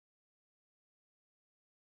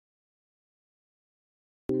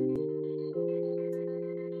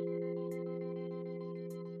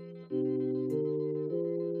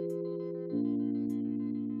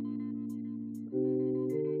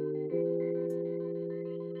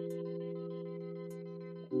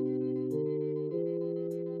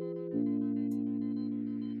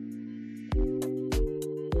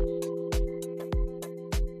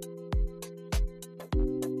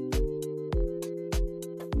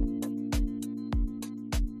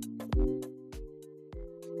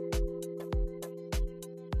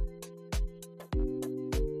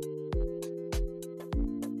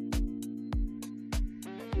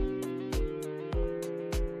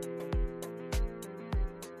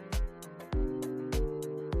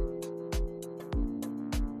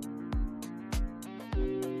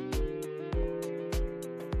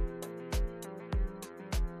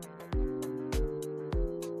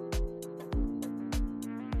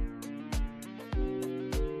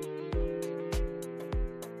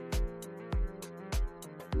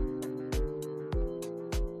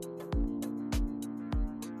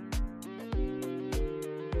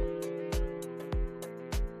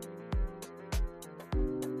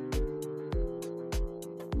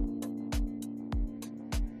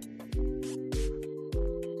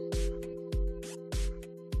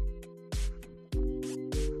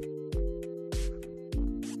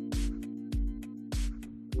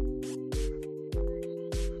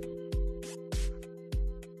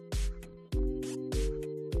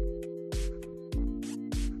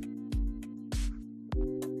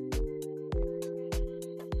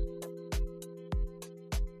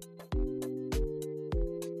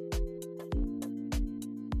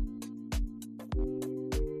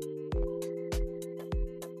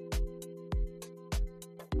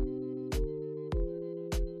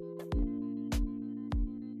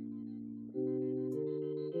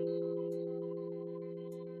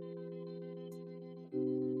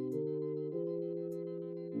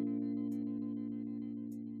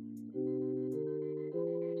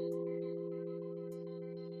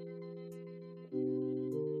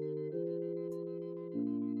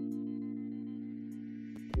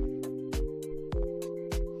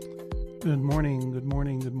Good morning, good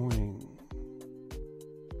morning, good morning.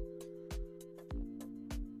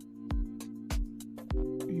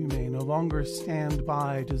 You may no longer stand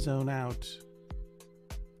by to zone out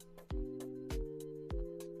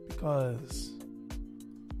because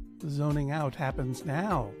the zoning out happens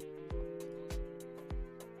now.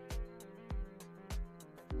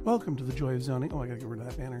 Welcome to the Joy of Zoning. Oh, I gotta get rid of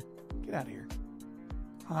that banner. Get out of here.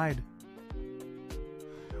 Hide.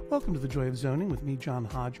 Welcome to the Joy of Zoning with me, John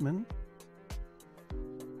Hodgman.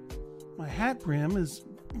 My hat brim is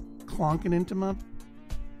clonking into my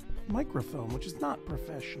microphone, which is not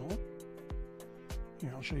professional.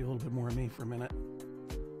 Here, I'll show you a little bit more of me for a minute.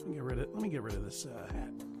 Let me get rid of this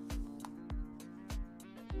hat.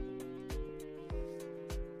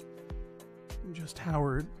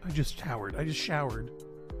 I just showered.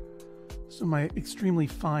 So my extremely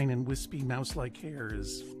fine and wispy mouse-like hair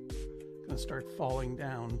is going to start falling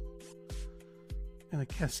down in a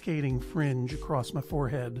cascading fringe across my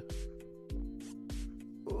forehead.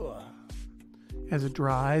 Ugh. As it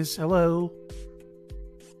dries, hello.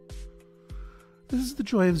 This is the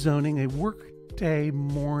Joy of Zoning, a workday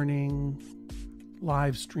morning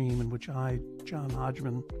live stream in which I, John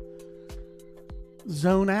Hodgman,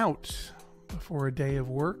 zone out before a day of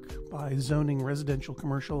work by zoning residential,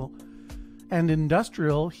 commercial, and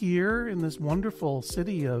industrial here in this wonderful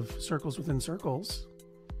city of circles within circles.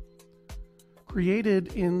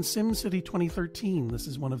 Created in SimCIty 2013. This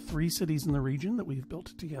is one of 3 cities in the region that we've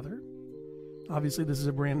built together. Obviously, this is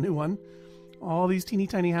a brand new one. All these teeny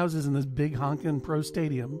tiny houses in this big honkin' pro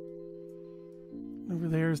stadium. Over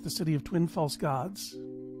there is the city of Twin False Gods.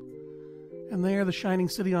 And there, the shining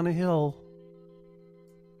city on a hill,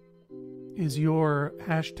 is your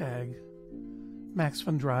hashtag Max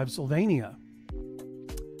Fun Drive Sylvania.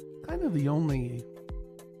 Kind of the only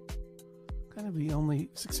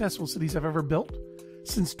successful cities I've ever built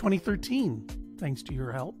since 2013, thanks to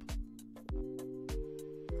your help.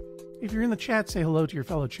 If you're in the chat, say hello to your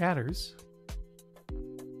fellow chatters.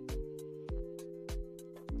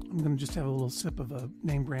 I'm going to just have a little sip of a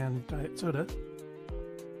name brand diet soda.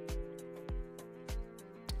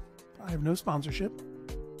 I have no sponsorship.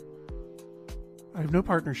 I have no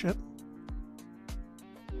partnership.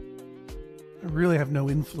 I really have no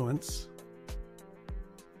influence.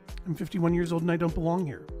 I'm 51 years old and I don't belong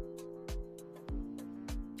here.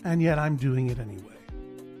 And yet I'm doing it anyway.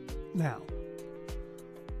 Now,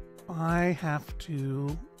 I have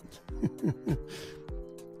to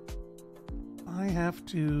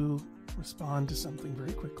respond to something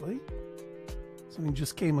very quickly. Something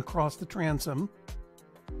just came across the transom.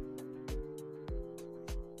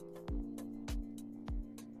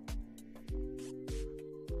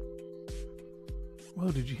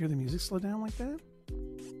 Whoa, did you hear the music slow down like that?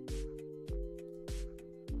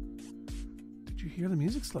 Did you hear the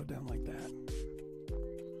music slow down like that?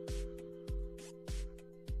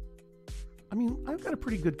 I mean, I've got a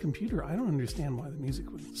pretty good computer. I don't understand why the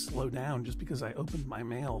music would slow down just because I opened my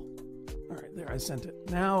mail. All right, there, I sent it.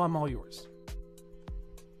 Now I'm all yours.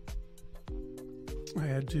 I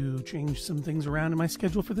had to change some things around in my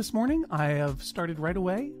schedule for this morning. I have started right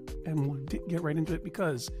away, and we'll get right into it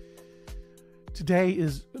because today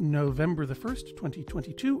is November the 1st,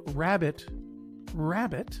 2022, Rabbit.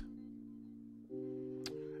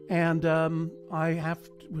 And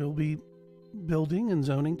we'll be building and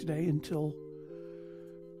zoning today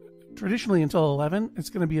traditionally until 11. It's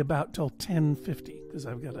going to be about till 10:50 because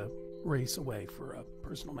I've got to race away for a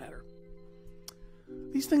personal matter.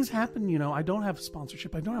 These things happen, I don't have a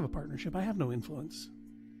sponsorship. I don't have a partnership. I have no influence.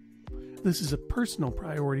 This is a personal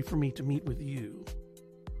priority for me to meet with you.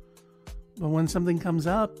 But when something comes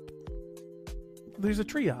up, there's a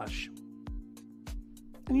triage.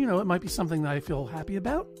 And it might be something that I feel happy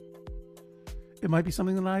about. It might be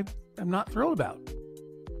something that I am not thrilled about.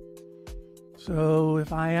 So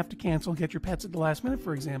if I have to cancel, get your pets at the last minute,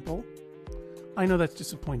 for example, I know that's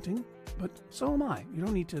disappointing, but so am I. You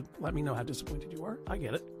don't need to let me know how disappointed you are. I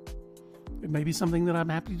get it. It may be something that I'm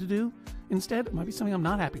happy to do. Instead, it might be something I'm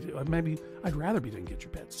not happy to do. Maybe I'd rather be doing get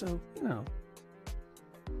your pets. So,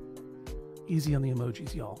 easy on the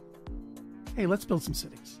emojis, y'all. Hey, let's build some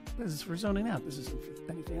cities. This is for zoning out. This isn't for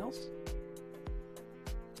anything else.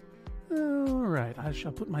 All right. I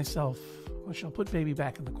shall put baby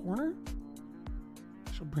back in the corner.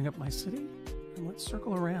 I shall bring up my city. And let's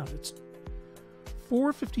circle around. It's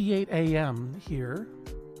 4:58 a.m. here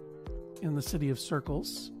in the city of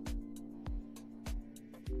Circles.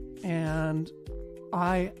 And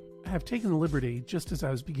I have taken the liberty, just as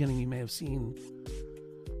I was beginning, you may have seen,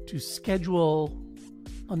 to schedule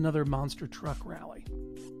another monster truck rally.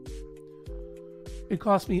 It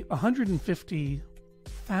cost me $150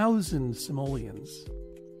 1,000 simoleons.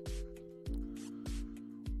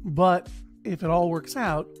 But if it all works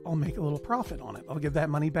out, I'll make a little profit on it. I'll get that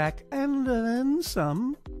money back and then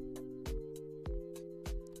some.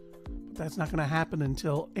 But that's not going to happen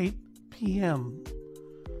until 8 p.m.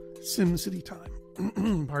 SimCIty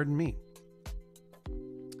time. Pardon me.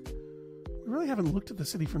 We really haven't looked at the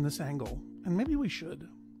city from this angle, and maybe we should.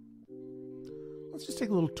 Let's just take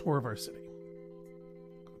a little tour of our city.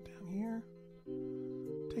 Go down here.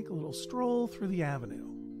 Take a little stroll through the avenue.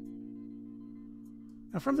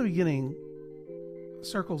 Now, from the beginning,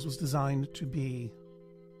 Circles was designed to be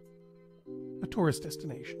a tourist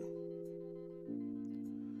destination,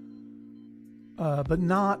 but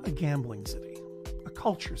not a gambling city, a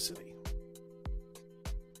culture city.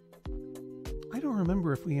 I don't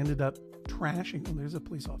remember if we ended up trashing. Oh, there's a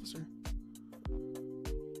police officer.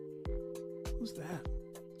 Who's that?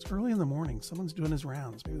 It's early in the morning. Someone's doing his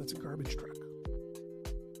rounds. Maybe that's a garbage truck.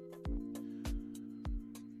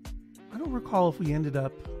 I don't recall if we ended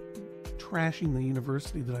up trashing the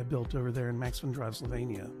university that I built over there in Maxwin Drive,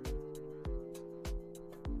 Slovenia.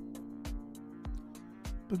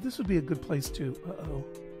 But this would be a good place to...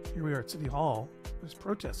 Here we are at City Hall. There's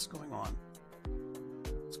protests going on.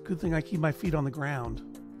 It's a good thing I keep my feet on the ground.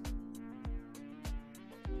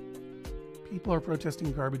 People are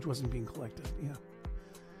protesting garbage wasn't being collected. Yeah.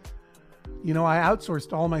 You know, I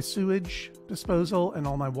outsourced all my sewage disposal and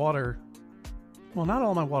all my water... Well, not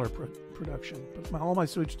all my water production, but all my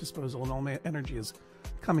sewage disposal and all my energy is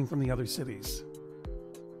coming from the other cities.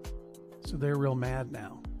 So they're real mad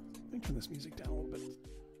now. Let me turn this music down a little bit.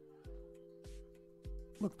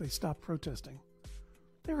 Look, they stopped protesting.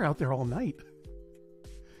 They were out there all night.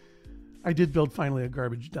 I did build finally a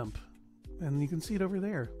garbage dump, and you can see it over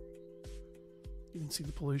there. You can see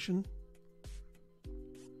the pollution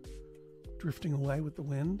drifting away with the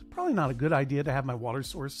wind. Probably not a good idea to have my water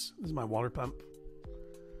source. This is my water pump.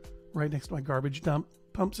 Right next to my garbage dump.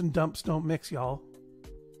 Pumps and dumps don't mix, y'all.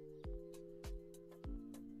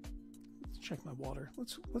 Let's check my water.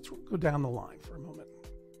 Let's go down the line for a moment.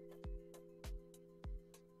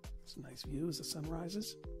 It's a nice view as the sun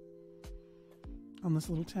rises on this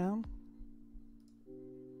little town.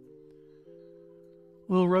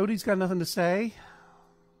 Little roadie's got nothing to say.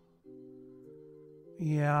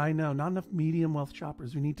 Yeah, I know. Not enough medium wealth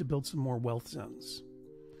shoppers. We need to build some more wealth zones.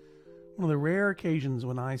 One of the rare occasions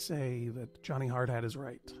when I say that Johnny Hardhat is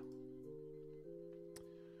right.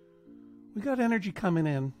 We got energy coming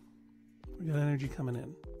in.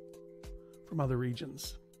 From other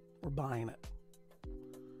regions. We're buying it.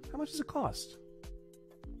 How much does it cost?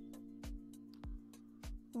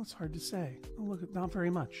 Well, it's hard to say. Oh, look, not very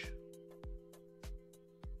much.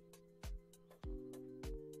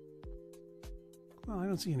 Well, I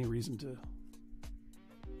don't see any reason to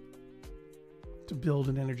build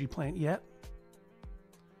an energy plant yet.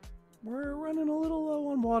 We're running a little low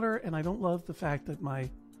on water, and I don't love the fact that my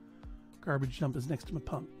garbage dump is next to my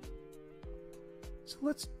pump. So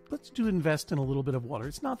let's invest in a little bit of water.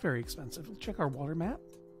 It's not very expensive. We'll check our water map.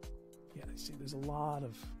 Yeah, I see there's a lot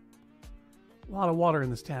of water in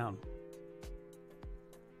this town.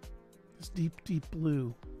 This deep, deep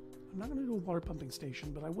blue. I'm not going to do a water pumping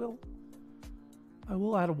station, but I will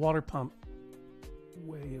add a water pump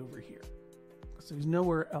way over here. So there's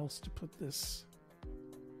nowhere else to put this.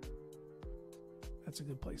 That's a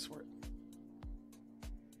good place for it.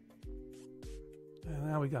 And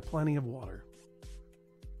now we got plenty of water.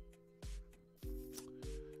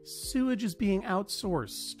 Sewage is being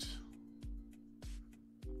outsourced.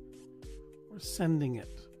 We're sending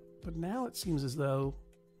it. But now it seems as though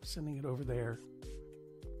we're sending it over there.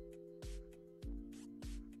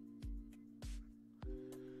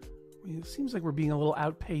 I mean, it seems like we're being a little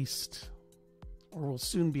outpaced. Or will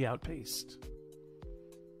soon be outpaced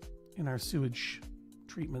in our sewage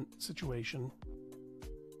treatment situation.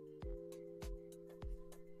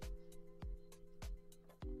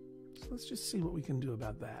 So let's just see what we can do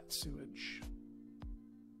about that sewage.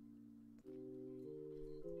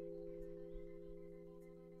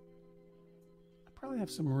 I probably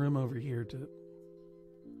have some room over here to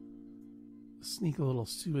sneak a little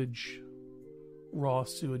sewage, raw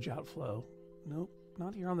sewage outflow. Nope,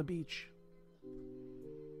 not here on the beach.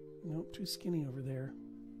 Nope, too skinny over there.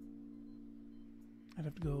 I'd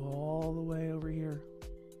have to go all the way over here.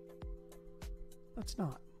 Let's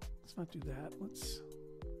not do that.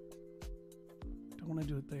 Don't want to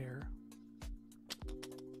do it there.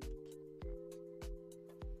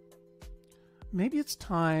 Maybe it's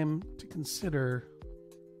time to consider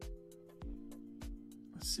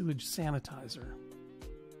a sewage sanitizer.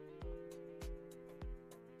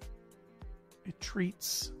 It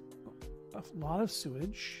treats A lot of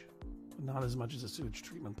sewage, but not as much as a sewage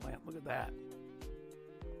treatment plant. Look at that.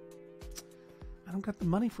 I don't got the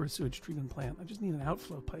money for a sewage treatment plant. I just need an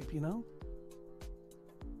outflow pipe, you know?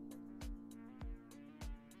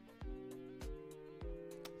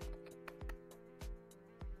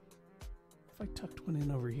 If I tucked one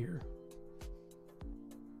in over here.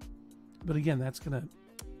 But again, that's a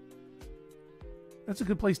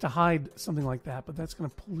good place to hide something like that, but that's going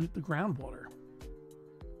to pollute the groundwater.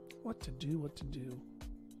 What to do, what to do.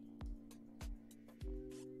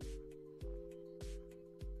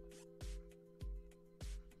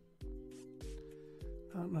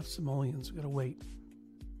 Not enough simoleons. We've got to wait.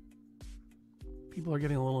 People are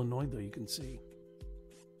getting a little annoyed, though, you can see.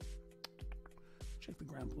 Check the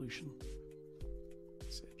ground pollution.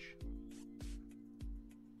 Sitch.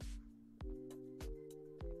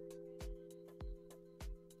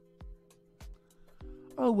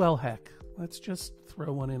 Oh, well, heck. Let's just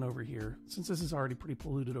throw one in over here, since this is already pretty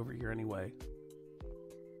polluted over here anyway.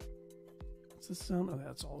 What's this zone? Oh,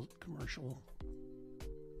 that's all commercial.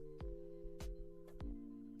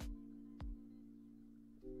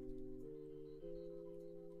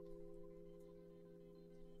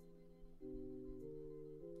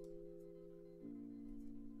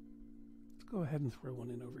 Let's go ahead and throw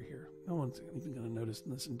one in over here. No one's even going to notice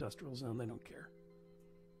in this industrial zone. They don't care.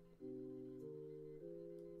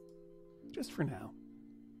 Just for now.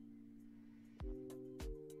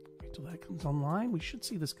 Wait till that comes online. We should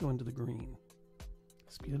see this go into the green.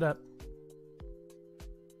 Speed it up.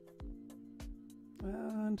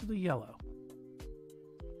 Into the yellow.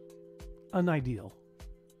 Unideal.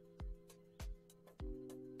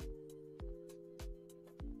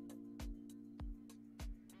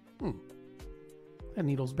 That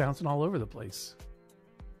needle's bouncing all over the place.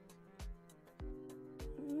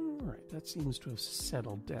 Alright, that seems to have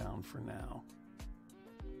settled down for now.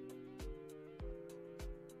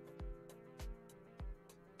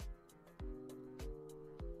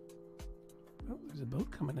 Oh, there's a boat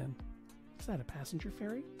coming in. Is that a passenger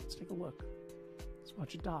ferry? Let's take a look. Let's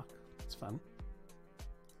watch it dock. It's fun.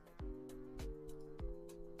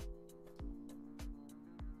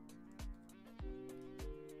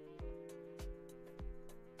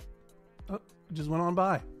 Oh, it just went on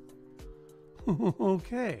by.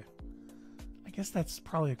 Okay. I guess that's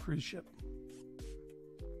probably a cruise ship.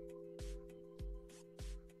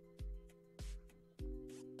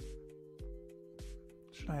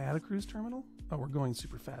 Should I add a cruise terminal? Oh, we're going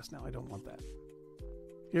super fast now. I don't want that.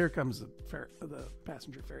 Here comes the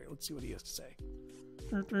passenger ferry. Let's see what he has to say.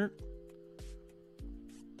 Are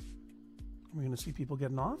we going to see people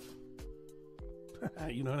getting off?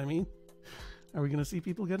 You know what I mean? Are we going to see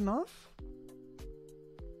people getting off?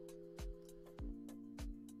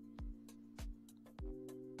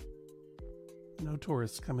 No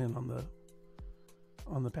tourists come in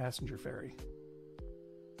on the passenger ferry.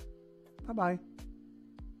 Bye-bye.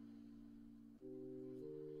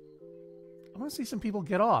 I want to see some people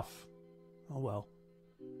get off. Oh well.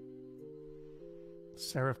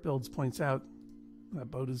 Seraph Builds points out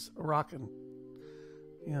that boat is a rockin'.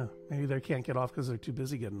 Yeah, maybe they can't get off because they're too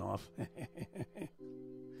busy getting off.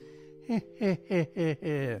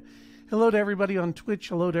 Hello to everybody on Twitch.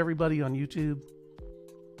 Hello to everybody on YouTube.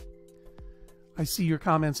 I see your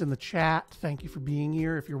comments in the chat. Thank you for being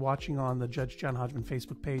here. If you're watching on the Judge John Hodgman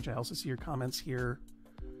Facebook page, I also see your comments here.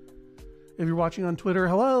 If you're watching on Twitter,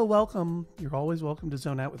 hello, welcome. You're always welcome to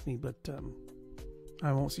zone out with me, but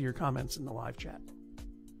I won't see your comments in the live chat.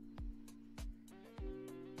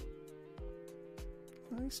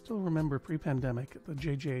 I still remember pre-pandemic at the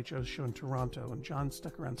JJHO show in Toronto, and John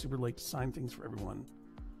stuck around super late to sign things for everyone.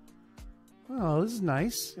 Oh, this is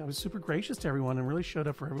nice. I was super gracious to everyone and really showed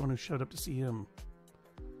up for everyone who showed up to see him.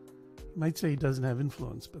 You might say he doesn't have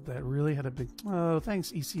influence, but that really had a big... Oh,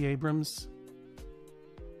 thanks, E.C. Abrams.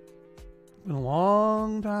 It's been a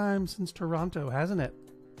long time since Toronto, hasn't it?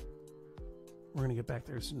 We're going to get back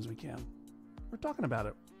there as soon as we can. We're talking about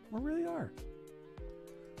it. We really are.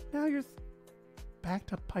 Now you're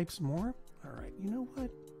backed up pipes more? All right, you know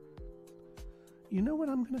what? You know what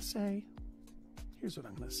I'm going to say? Here's what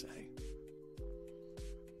I'm going to say.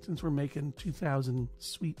 Since we're making 2,000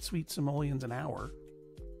 sweet, sweet simoleons an hour,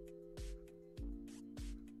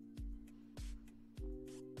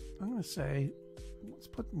 I'm going to say, let's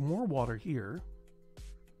put more water here,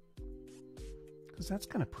 because that's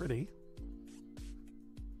kind of pretty.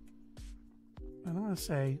 And I'm going to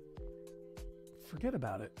say, forget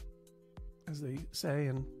about it, as they say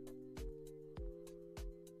in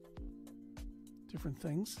different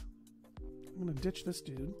things. I'm going to ditch this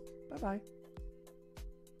dude. Bye-bye.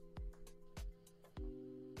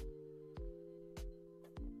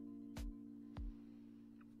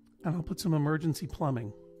 And I'll put some emergency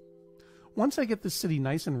plumbing. Once I get this city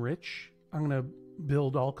nice and rich, I'm going to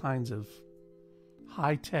build all kinds of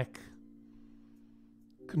high-tech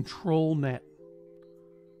control net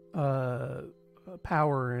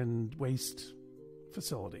power and waste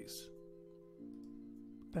facilities.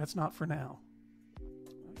 That's not for now.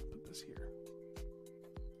 I'll put this here.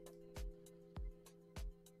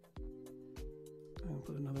 I'll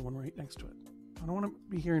put another one right next to it. I don't want to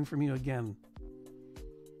be hearing from you again,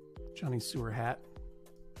 Johnny Sewer Hat.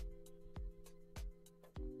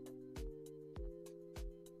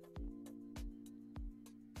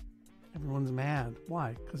 Everyone's mad.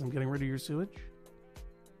 Why? Because I'm getting rid of your sewage?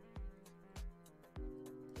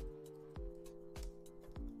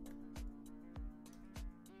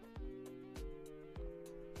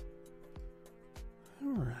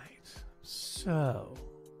 All right. So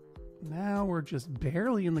now we're just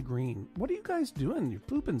barely in the green. What are you guys doing? You're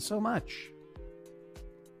pooping so much.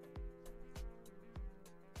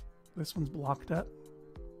 This one's blocked up.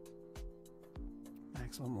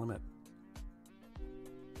 Maximum limit.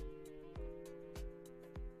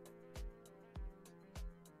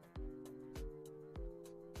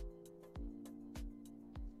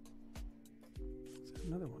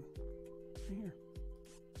 Another one right here.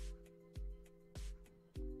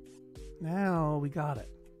 Now we got it.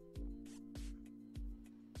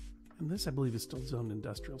 And this, I believe, is still zoned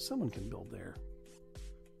industrial. Someone can build there.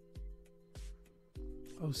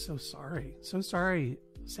 Oh, so sorry. So sorry,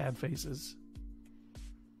 sad faces.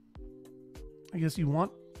 I guess you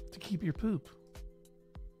want to keep your poop.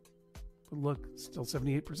 But look, still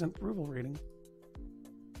 78% approval rating.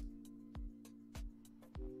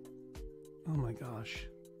 Oh my gosh.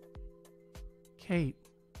 Kate,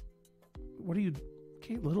 what are you...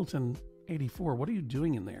 Kate Littleton, 84, what are you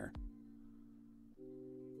doing in there?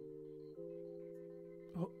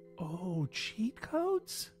 Oh, cheat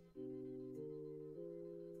codes?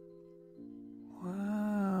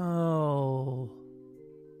 Wow.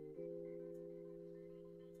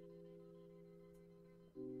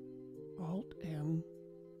 Alt-N.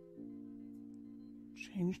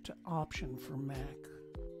 Change to option for Mac.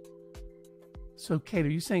 So, Kate, are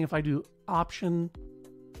you saying if I do Option,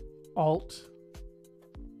 Alt,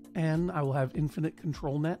 N, I will have infinite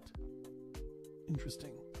control net?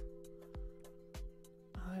 Interesting.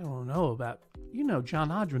 I don't know about... You know, John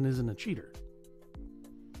Hodgman isn't a cheater.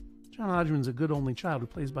 John Hodgman's a good only child who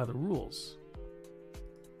plays by the rules.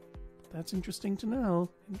 That's interesting to know.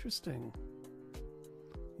 Interesting.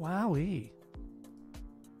 Wowee.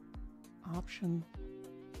 Option.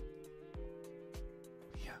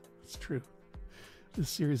 Yeah, it's true. This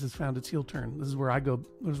series has found its heel turn. This is where I go.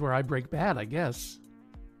 This is where I break bad, I guess.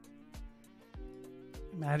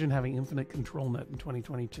 Imagine having infinite control net in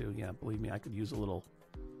 2022. Yeah, believe me, I could use a little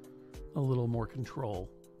more control.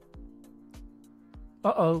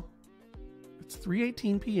 Uh-oh. It's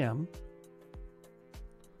 3:18 p.m.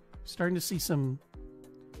 Starting to see some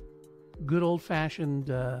good old-fashioned,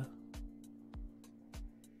 what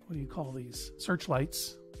do you call these?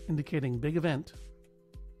 Searchlights indicating big event.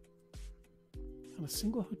 A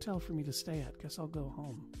single hotel for me to stay at. Guess I'll go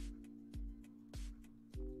home.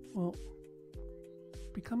 Well,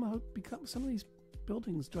 become some of these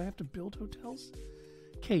buildings. Do I have to build hotels?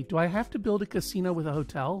 Kate, do I have to build a casino with a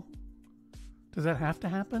hotel? Does that have to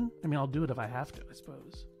happen? I mean, I'll do it if I have to, I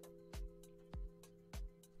suppose.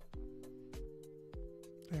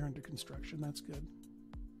 They're under construction. That's good.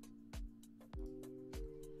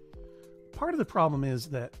 Part of the problem is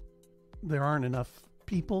that there aren't enough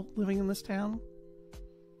people living in this town.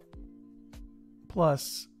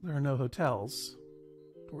 Plus, there are no hotels.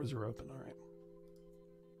 Doors are open, all right.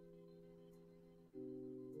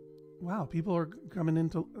 Wow, people are getting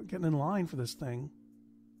in line for this thing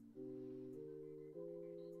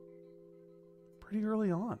pretty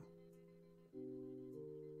early on.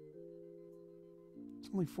 It's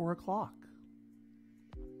only 4 o'clock.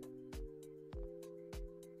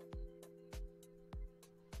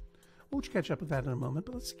 We'll catch up with that in a moment,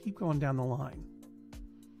 but let's keep going down the line.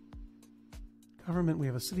 Government, we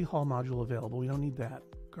have a city hall module available. We don't need that.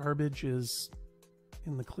 Garbage is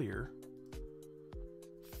in the clear.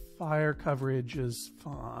 Fire coverage is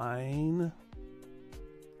fine.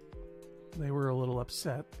 They were a little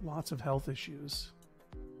upset. Lots of health issues.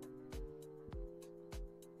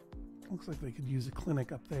 Looks like they could use a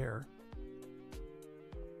clinic up there.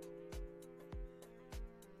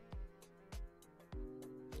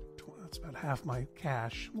 That's about half my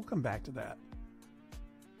cash. We'll come back to that.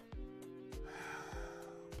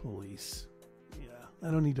 Police. Yeah,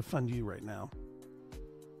 I don't need to fund you right now.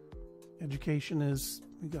 Education is,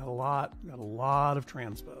 we got a lot of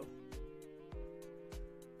transpo.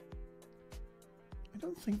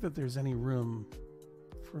 don't think that there's any room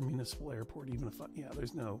for a municipal airport, even if yeah,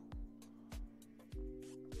 there's no.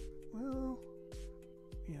 Well,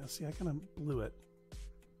 yeah, see, I kind of blew it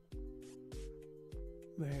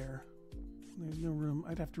there. There's no room.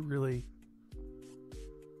 I'd have to really.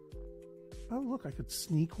 Oh, look, I could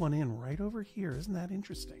sneak one in right over here. Isn't that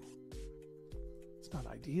interesting? It's not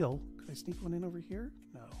ideal. Could I sneak one in over here?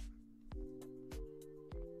 No.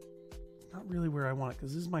 Not really where I want it,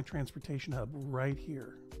 because this is my transportation hub right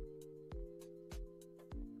here.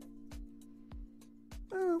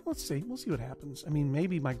 Let's see. We'll see what happens. I mean,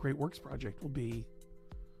 maybe my Great Works project will be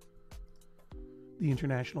the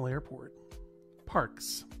international airport.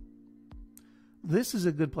 Parks. This is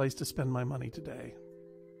a good place to spend my money today.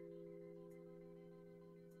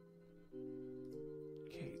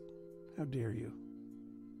 Kate, how dare you?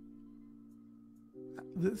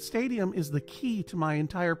 The stadium is the key to my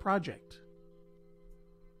entire project.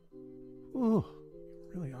 Ooh, you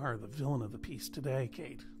really are the villain of the piece today,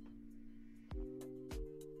 Kate.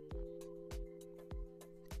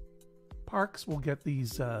 Parks will get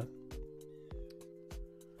these, I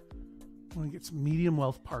want to get some medium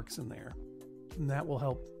wealth parks in there. And that will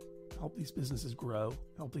help these businesses grow,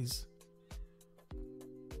 help these.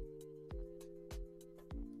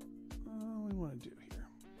 What do we want to do here?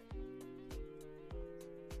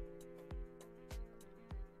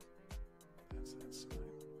 That's that sign.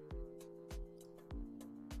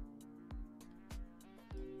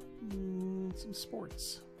 Some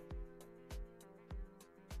sports.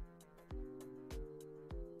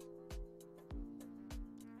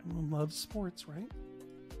 Everyone loves sports, right?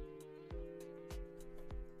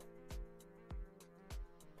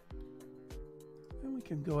 And we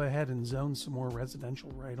can go ahead and zone some more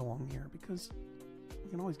residential right along here, because we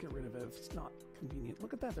can always get rid of it if it's not convenient.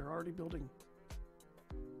 Look at that, they're already building.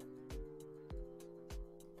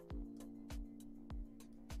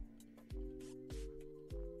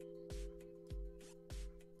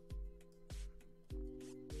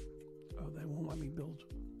 Oh, they won't let me build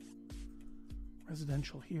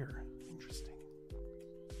residential here. Interesting.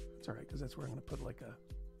 It's all right, because that's where I'm going to put like a.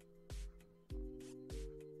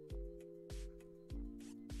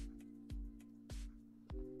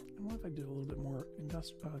 And what if I do a little bit more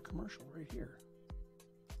commercial right here?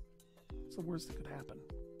 What's the worst that could happen?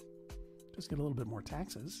 Just get a little bit more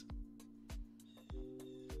taxes.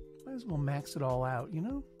 Might as well max it all out, you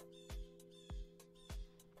know?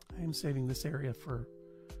 I am saving this area for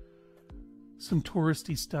some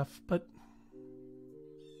touristy stuff, but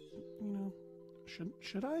you know,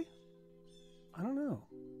 should I? I don't know.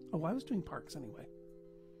 Oh, I was doing parks anyway.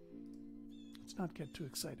 Let's not get too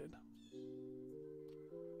excited.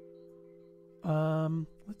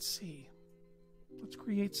 Let's see. Let's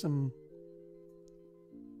create some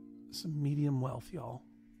medium wealth, y'all.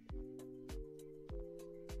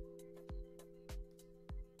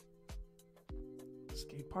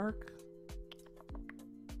 Skate park.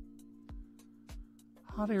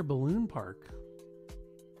 Hot air balloon park.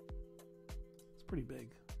 It's pretty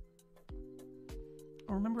big.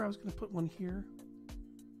 Oh, remember I was going to put one here?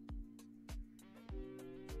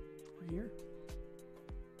 Or here?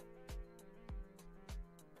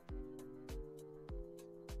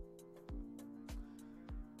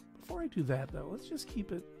 Before I do that, though, let's just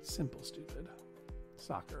keep it simple, stupid.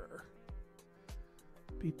 Soccer.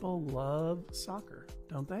 People love soccer,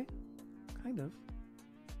 don't they? Kind of.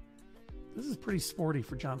 This is pretty sporty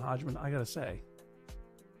for John Hodgman, I gotta say.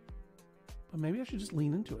 But maybe I should just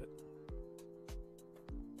lean into it.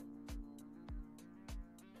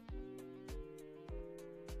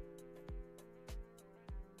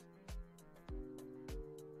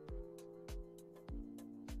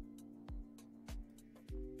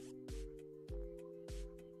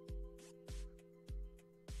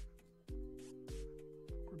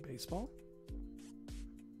 Or baseball.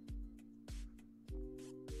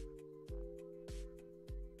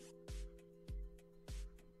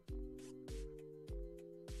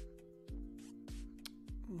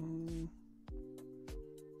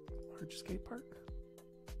 Large skate park.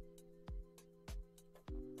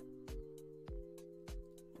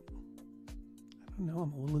 I don't know,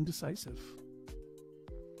 I'm a little indecisive.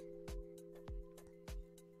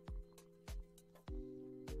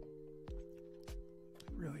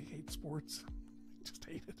 I really hate sports. I just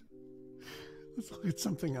hate it. Let's look at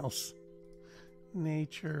something else.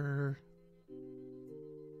 Nature.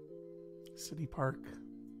 City park.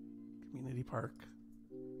 Community park.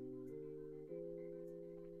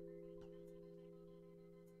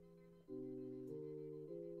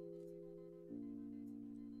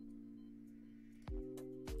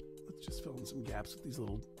 Let's just fill in some gaps with these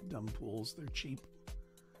little dumb pools. They're cheap.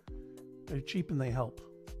 They're cheap and they help.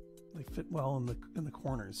 They fit well in the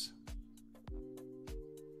corners.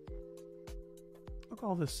 I'll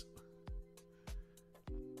call this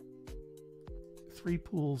 3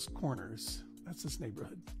 Pools Corners. That's this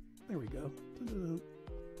neighborhood. There we go.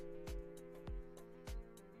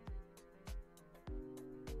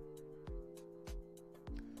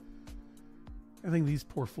 I think these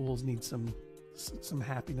poor fools need some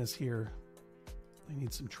happiness here. They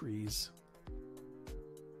need some trees.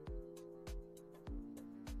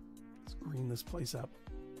 Let's green this place up.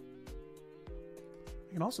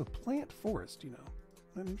 You can also plant forest, you know.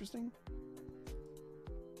 Isn't that interesting?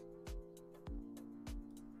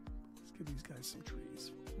 Let's give these guys some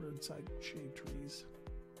trees. Roadside shade trees.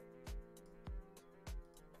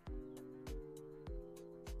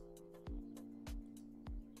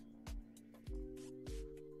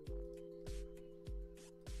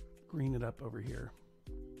 Green it up over here.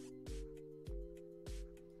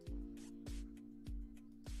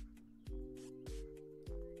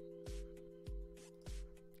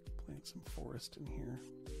 Plant some forest in here.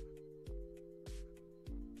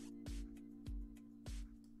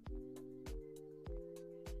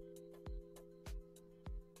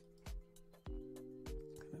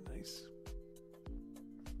 Kind of nice.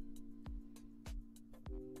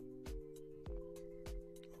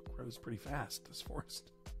 It grows pretty fast, this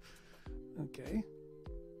forest. Okay.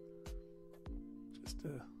 Just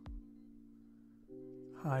to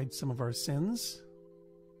hide some of our sins.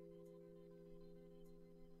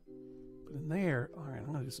 But in there, all right, I'm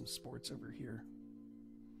going to do some sports over here.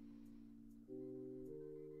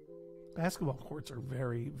 Basketball courts are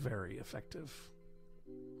very, very effective.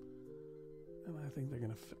 And I think they're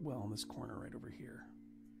going to fit well in this corner right over here.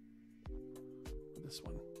 This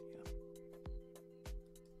one.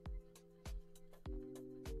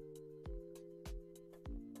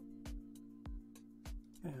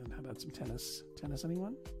 And how about some tennis? Tennis,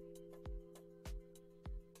 anyone?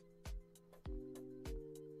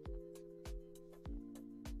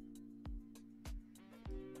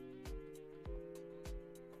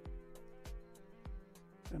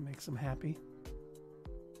 That makes them happy.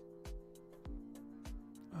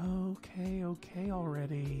 Okay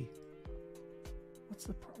already. What's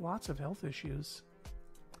the lots of health issues?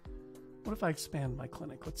 What if I expand my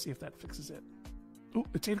clinic? Let's see if that fixes it. Oh,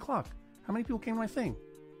 it's 8 o'clock. How many people came to my thing?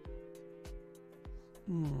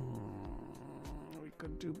 We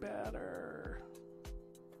could do better.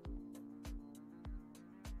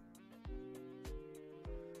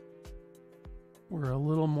 We're a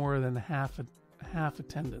little more than half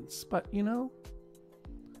attendance, but you know,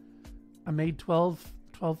 I made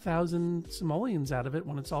 12,000 simoleons out of it.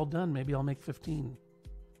 When it's all done, maybe I'll make 15.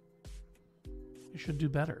 You should do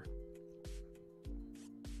better.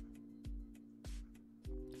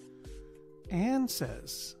 Anne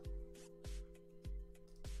says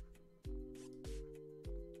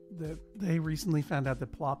that they recently found out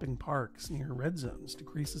that plopping parks near red zones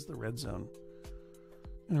decreases the red zone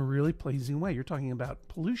in a really pleasing way. You're talking about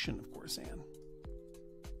pollution, of course, Anne.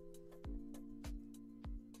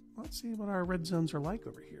 Let's see what our red zones are like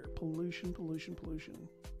over here. Pollution.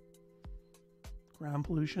 Ground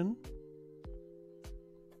pollution.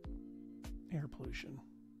 Air pollution.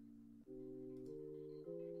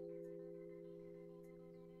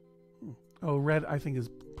 Oh, red, I think, is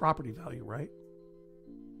property value, right?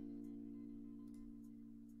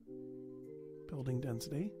 Building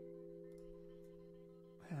density.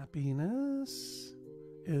 Happiness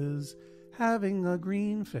is having a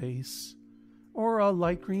green face or a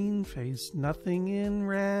light green face, nothing in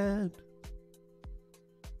red.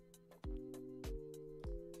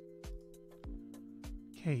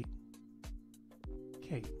 Kate.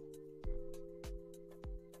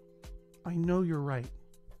 I know you're right.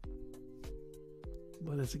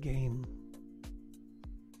 But it's a game.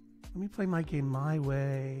 Let me play my game my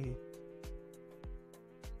way.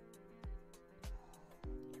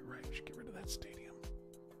 You're right, I should get rid of that stadium.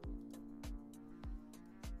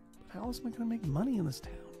 But how else am I going to make money in this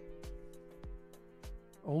town?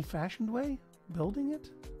 Old-fashioned way? Building it?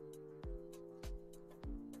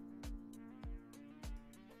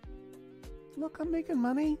 Look, I'm making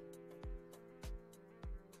money.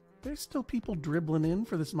 There's still people dribbling in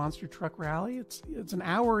for this monster truck rally. It's an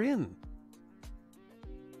hour in.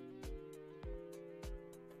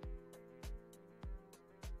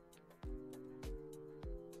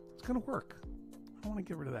 It's going to work. I don't want to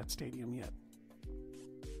get rid of that stadium yet.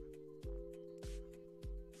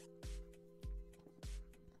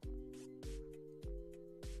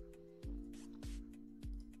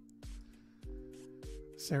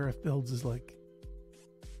 Seraph Builds is like,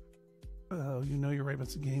 oh, you know you're right, but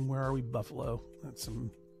it's a game. Where are we, Buffalo? That's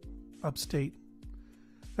some upstate.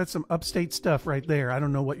 That's some upstate stuff right there. I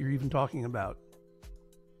don't know what you're even talking about.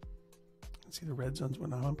 Let's see, the red zones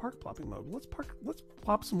went on park plopping mode. Let's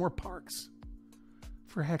plop some more parks,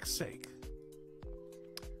 for heck's sake.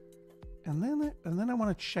 And then I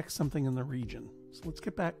want to check something in the region. So let's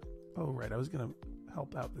get back. Oh right, I was gonna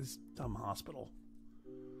help out this dumb hospital.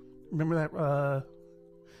 Remember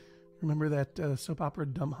that soap opera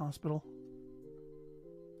Dumb Hospital?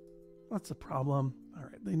 What's the problem? All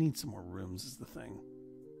right, they need some more rooms is the thing.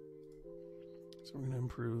 So we're going to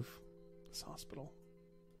improve this hospital.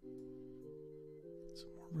 Some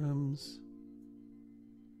more rooms.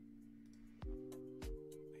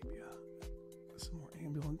 Maybe some more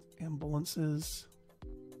ambulances.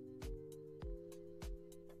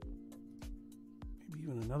 Maybe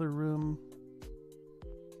even another room.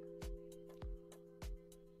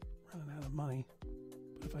 Running out of money.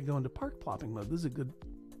 But if I go into park plopping mode, this is a good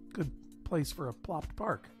place for a plopped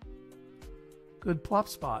park. Good plop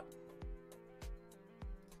spot.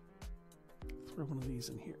 Throw one of these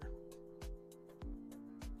in here.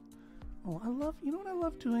 Oh, you know what I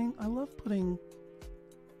love doing? I love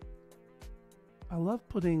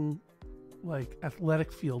putting like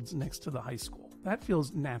athletic fields next to the high school. That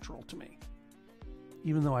feels natural to me.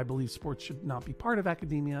 Even though I believe sports should not be part of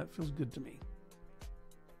academia, it feels good to me.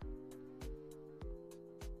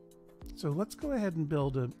 So let's go ahead and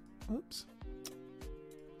build a, oops.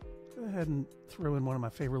 Go ahead and throw in one of my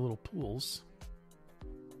favorite little pools.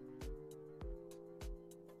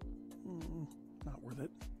 Not worth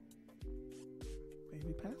it.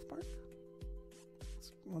 Baby path park.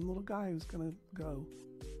 It's one little guy who's gonna go.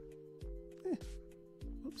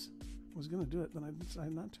 Oops. I was gonna do it, then I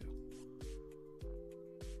decided not to.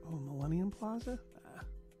 Oh, Millennium Plaza?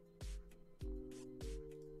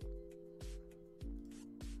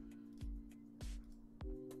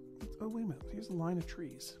 Oh, wait a minute. Here's a line of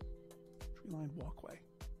trees. Tree-lined walkway.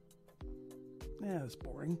 Yeah, that's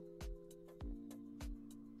boring.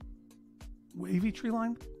 Wavy tree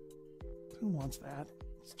line? Who wants that?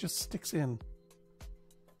 It just sticks in.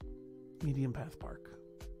 Medium path park.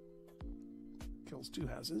 Kills 2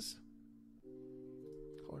 houses.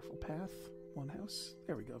 Colorful path. 1 house.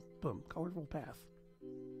 There we go. Boom. Colorful path.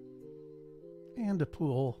 And a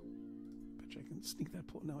pool. Bet you I can sneak that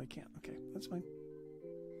pool. No, I can't. Okay, that's fine.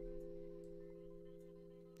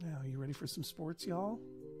 Now, you ready for some sports, y'all?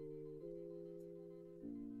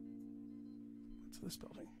 What's this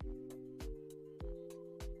building?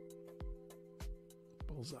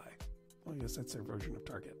 Bullseye. Well, I guess that's their version of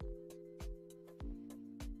Target.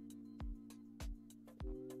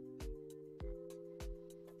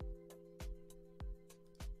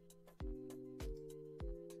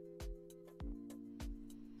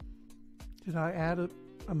 Did I add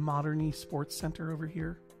a modern sports center over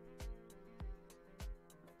here?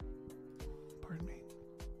 Pardon me.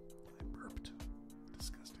 I burped.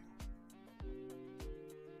 Disgusting.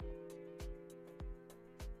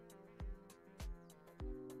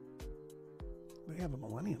 They have a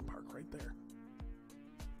Millennium Park right there.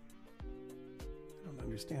 I don't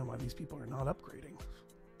understand why these people are not upgrading.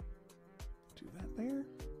 Do that there.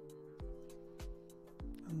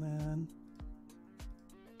 And then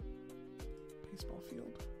baseball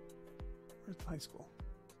field. Where's the high school?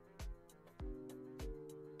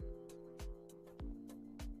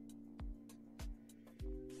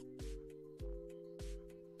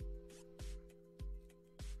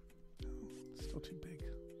 Oh, it's still too big.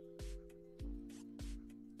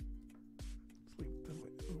 Let's leave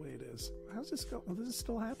it the way it is. How's this go? Oh, this is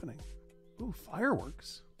still happening. Ooh,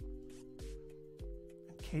 fireworks.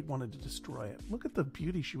 And Kate wanted to destroy it. Look at the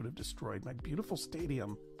beauty she would have destroyed. My beautiful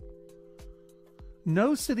stadium.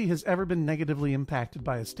 No city has ever been negatively impacted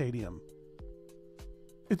by a stadium.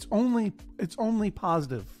 It's only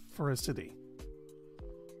positive for a city.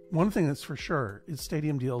 One thing that's for sure is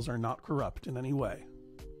stadium deals are not corrupt in any way.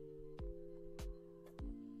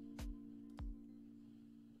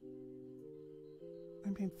 I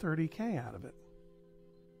made $30K out of it.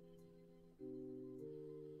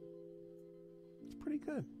 It's pretty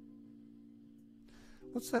good.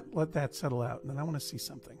 Let that settle out, and then I want to see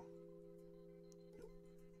something.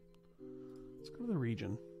 Let's go to the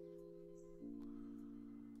region.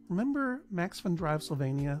 Remember Max Fun Drive,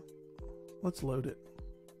 Sylvania? Let's load it.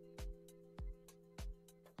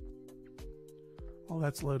 While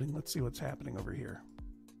that's loading, let's see what's happening over here.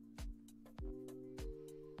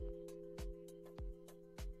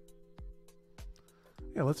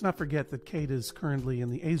 Yeah, let's not forget that Kate is currently in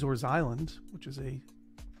the Azores Island, which is a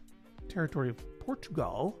territory of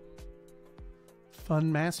Portugal.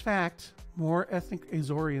 Fun mass fact, more ethnic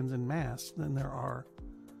Azorians in Mass than there are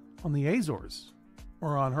on the Azores.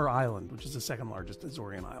 or on her island, which is the second largest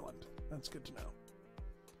Azorian island. That's good to know.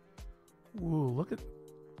 Ooh, look at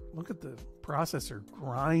the processor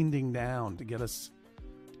grinding down to get us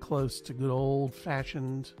close to good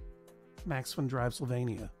old-fashioned Max Fun Drive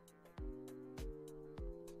Sylvania.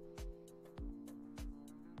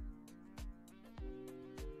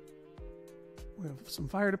 We have some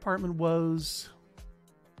fire department woes.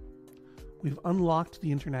 We've unlocked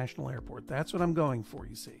the international airport. That's what I'm going for,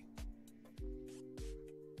 you see.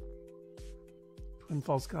 Twin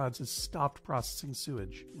Falls Gods has stopped processing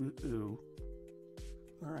sewage. Ooh.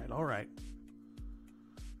 All right.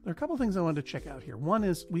 There are a couple things I wanted to check out here. One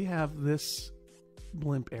is we have this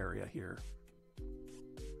blimp area here.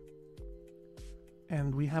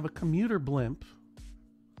 And we have a commuter blimp.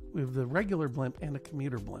 We have the regular blimp and a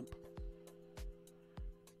commuter blimp.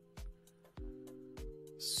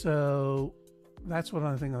 So that's one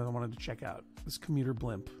other thing that I wanted to check out. This commuter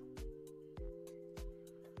blimp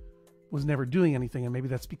was never doing anything, and maybe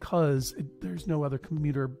that's because there's no other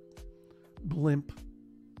commuter blimp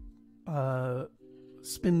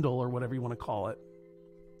spindle or whatever you want to call it.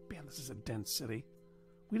 Man, this is a dense city.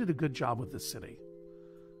 We did a good job with this city.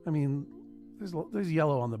 I mean, there's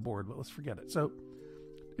yellow on the board, but let's forget it. So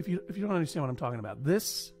if you don't understand what I'm talking about,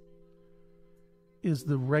 this is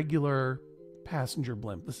the regular passenger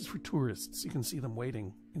blimp. This is for tourists. You can see them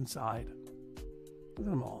waiting inside. Look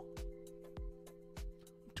at them all.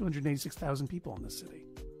 286,000 people in this city.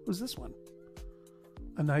 Who's this one?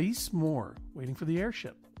 Anais Moore, waiting for the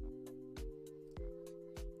airship.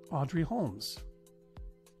 Audrey Holmes.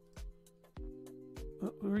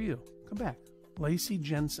 Who are you? Come back. Lacey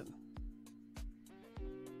Jensen.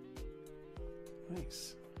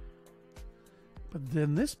 Nice. But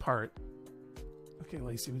then this part... Okay,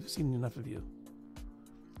 Lacey, we've seen enough of you.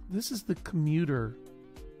 This is the commuter...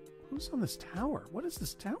 Who's on this tower? What is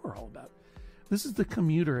this tower all about? This is the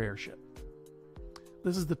commuter airship.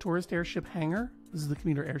 This is the tourist airship hangar. This is the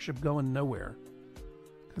commuter airship going nowhere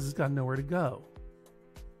because it's got nowhere to go.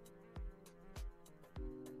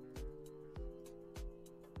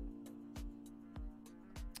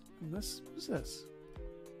 And who's this?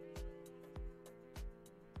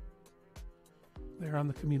 They're on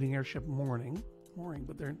the commuting airship mooring,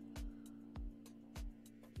 but they're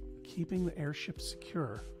keeping the airship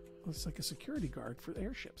secure. It's like a security guard for the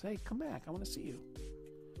airships. Hey, come back. I want to see you.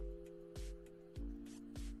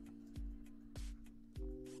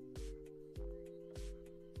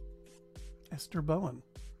 Esther Bowen.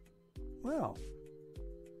 Well,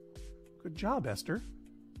 good job, Esther.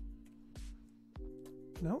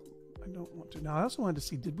 No, I don't want to. Now, I also wanted to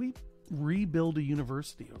see, did we rebuild a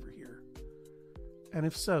university over here? And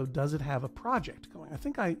if so, does it have a project going? I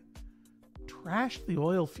think I trashed the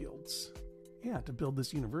oil fields. Yeah, to build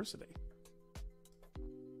this university.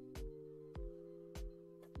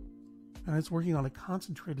 And it's working on a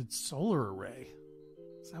concentrated solar array.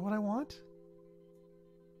 Is that what I want?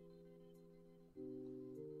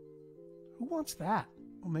 Who wants that?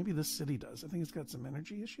 Well, maybe this city does. I think it's got some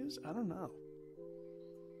energy issues. I don't know.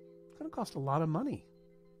 It's going to cost a lot of money.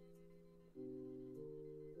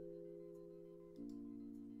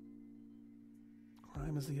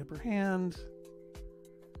 Crime is the upper hand.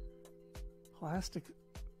 Plastic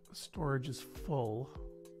storage is full.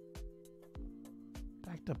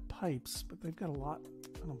 Backed up pipes, but they've got a lot.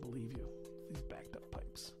 I don't believe you. These backed up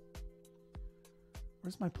pipes.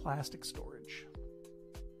 Where's my plastic storage?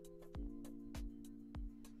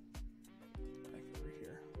 Back over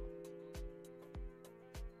here.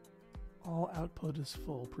 All output is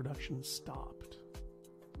full. Production stopped.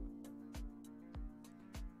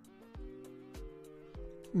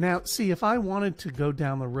 Now, see, if I wanted to go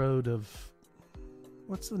down the road of...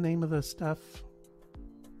 What's the name of the stuff?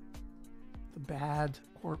 The Bad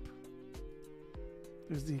Corp.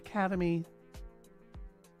 There's the Academy.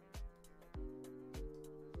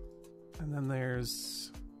 And then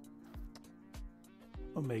there's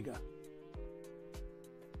Omega.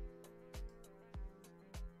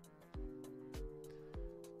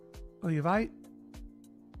 Well,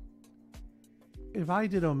 if I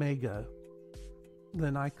did Omega,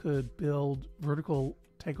 then I could build vertical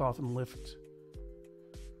takeoff and lift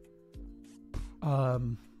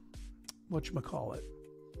whatchamacallit,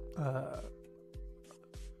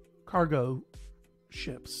 cargo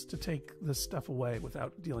ships to take this stuff away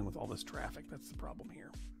without dealing with all this traffic. That's the problem here.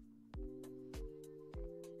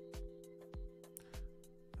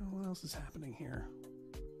 What else is happening here?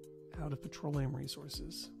 Out of petroleum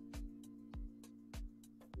resources.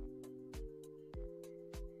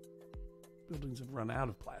 Buildings have run out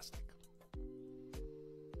of plastic.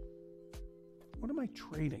 What am I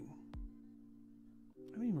trading?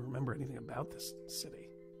 I don't even remember anything about this city.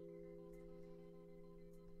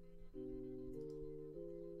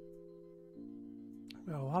 I've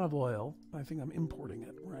got a lot of oil. I think I'm importing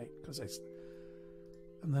it, right?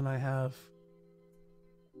 And then I have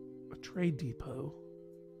a trade depot.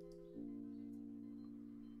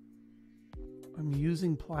 I'm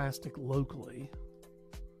using plastic locally.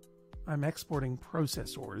 I'm exporting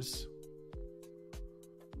processors.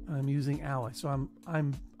 And I'm using alloy. So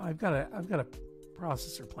I've got a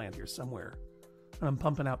processor plant here somewhere, and I'm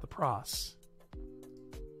pumping out the pros.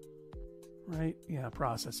 Right? Yeah,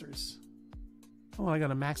 processors. Oh, I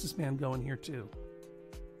got a Maxis man going here too.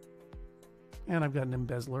 And I've got an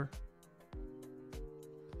embezzler.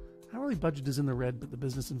 Hourly budget is in the red, but the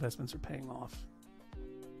business investments are paying off.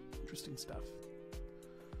 Interesting stuff.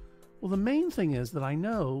 Well, the main thing is that I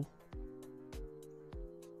know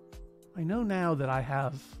now that I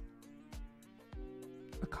have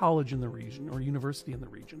a college in the region or university in the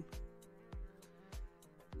region.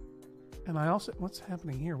 And I also, what's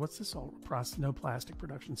happening here? What's this all? No plastic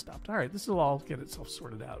production stopped. All right, this will all get itself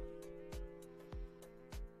sorted out.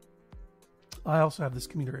 I also have this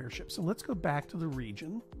commuter airship. So let's go back to the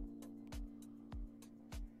region.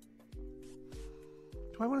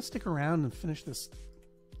 Do I want to stick around and finish this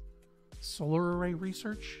solar array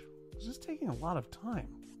research? This is taking a lot of time.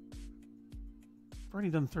 I've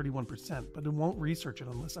already done 31%, but it won't research it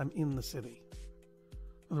unless I'm in the city.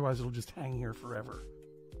 Otherwise, it'll just hang here forever.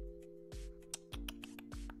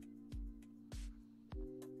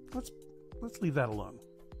 Let's leave that alone.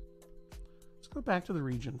 Let's go back to the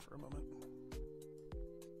region for a moment.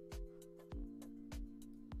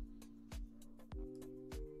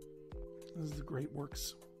 This is the Great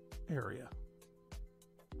Works area.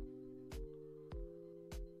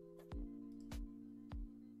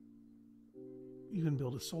 You can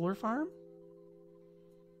build a solar farm,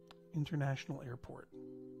 international airport.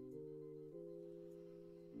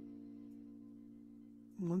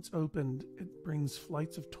 Once opened, it brings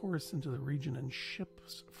flights of tourists into the region and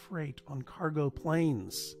ships freight on cargo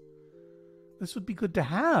planes. This would be good to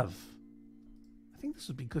have. I think this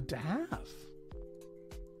would be good to have.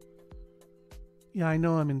 Yeah, I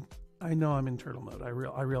know I'm in turtle mode. I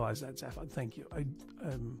realize that, Zaphod. Thank you.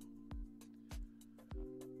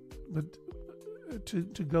 But to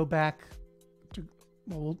go back to,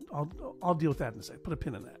 well, I'll deal with that in a sec. Put a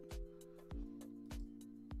pin in that.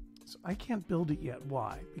 So I can't build it yet.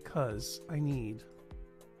 Why? Because I need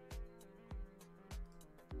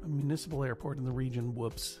a municipal airport in the region.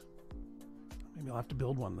 Whoops. Maybe I'll have to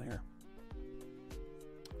build one there.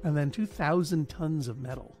 And then 2,000 tons of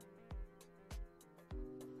metal.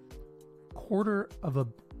 Quarter of a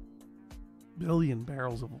million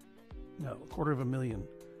barrels of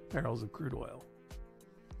crude oil.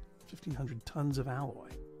 1,500 tons of alloy.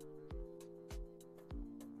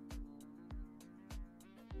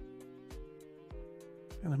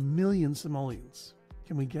 And 1 million simoleons.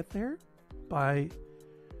 Can we get there by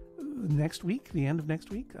next week? The end of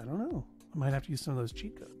next week? I don't know. I might have to use some of those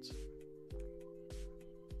cheat codes.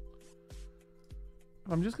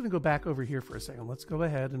 I'm just going to go back over here for a second. Let's go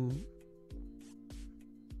ahead and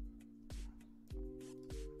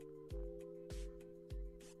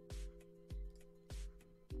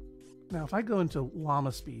now if I go into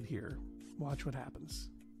llama speed here, watch what happens.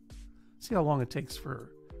 See how long it takes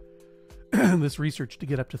for this research to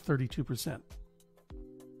get up to 32%.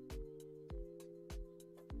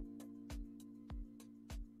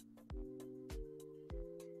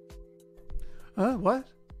 What?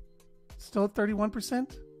 Still at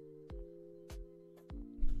 31%?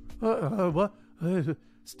 What?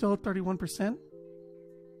 Still at 31%?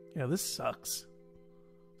 Yeah, this sucks.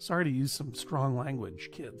 Sorry to use some strong language,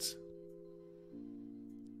 kids.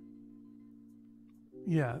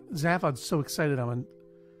 Yeah, Zaphod's so excited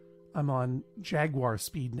I'm on Jaguar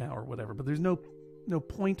speed now or whatever, but there's no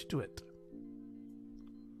point to it.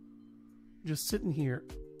 Just sitting here.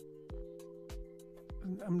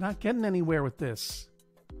 I'm not getting anywhere with this.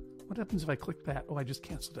 What happens if I click that? Oh, I just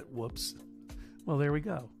canceled it. Whoops. Well, there we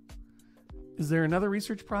go. Is there another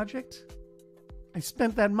research project? I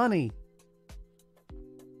spent that money.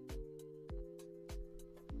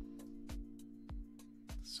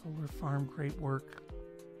 Solar farm, great work.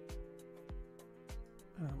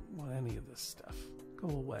 I don't want any of this stuff. Go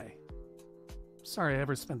away. Sorry I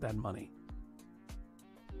ever spent that money.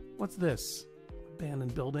 What's this?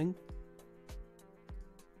 Abandoned building?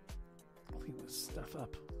 Clean this stuff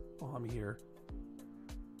up while I'm here.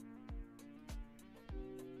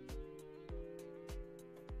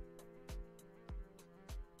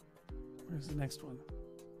 Where's the next one?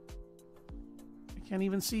 I can't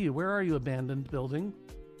even see you. Where are you, abandoned building?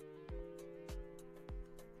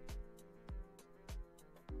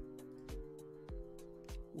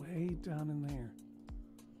 right down in there.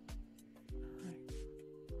 All right.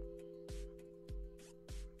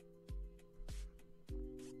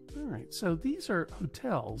 All right, so these are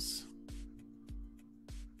hotels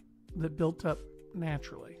that built up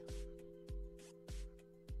naturally.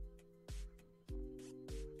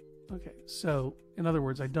 Okay, so in other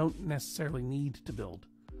words, I don't necessarily need to build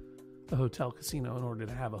a hotel casino in order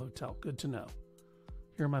to have a hotel. Good to know.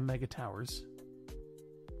 Here are my mega towers.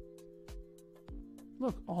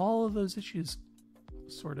 Look, all of those issues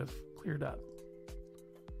sort of cleared up.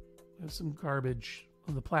 There's some garbage.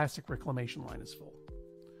 The plastic reclamation line is full.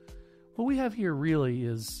 What we have here really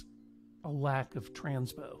is a lack of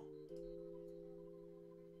transpo.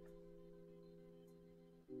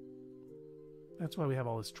 That's why we have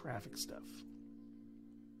all this traffic stuff.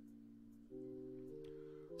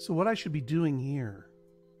 So what I should be doing here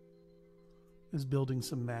is building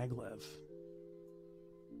some maglev.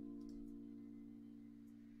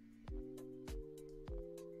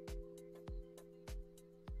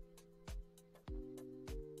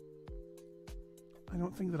 I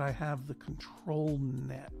don't think that I have the control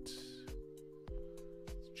net.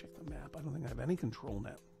 Let's check the map. I don't think I have any control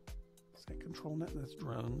net. Is that control net? That's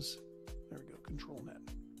drones. There we go, control net.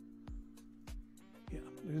 Yeah,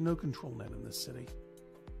 there's no control net in this city.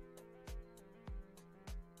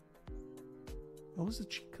 What was the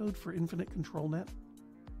cheat code for infinite control net?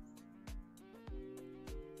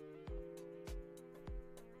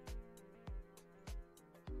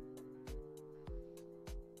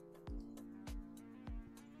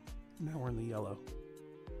 Now we're in the yellow.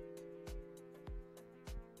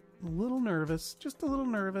 A little nervous, just a little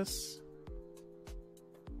nervous.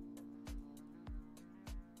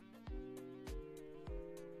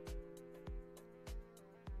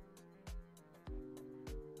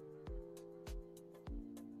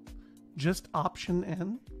 Just option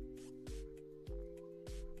N.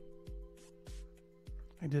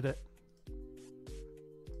 I did it.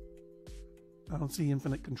 I don't see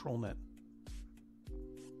infinite control net.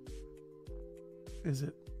 Is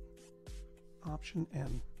it option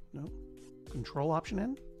N? Nope. Control option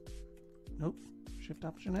N? Nope. Shift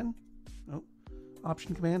option N? Nope.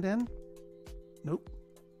 Option command N? Nope.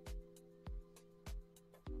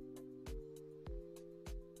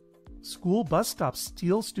 School bus stops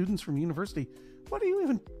steal students from university. What are you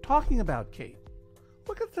even talking about, Kate?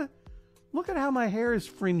 Look at how my hair is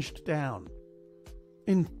fringed down.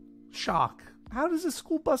 In shock. How does a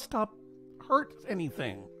school bus stop hurt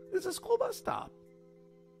anything? It's a school bus stop.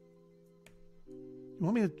 You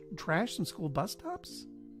want me to trash some school bus stops?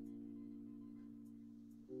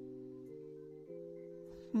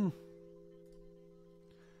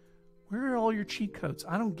 Where are all your cheat codes?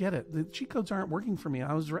 I don't get it. The cheat codes aren't working for me.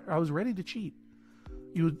 I was ready to cheat.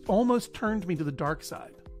 You almost turned me to the dark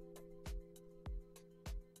side.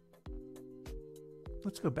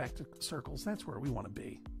 Let's go back to circles. That's where we want to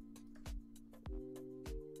be.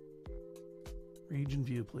 Region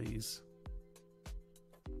view, please.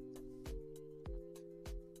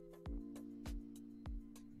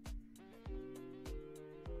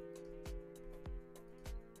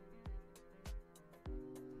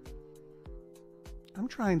 I'm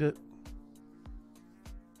trying to...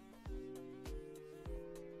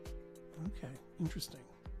 Okay, interesting.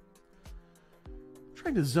 I'm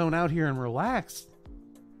trying to zone out here and relax.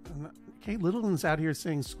 Kate Littleton's out here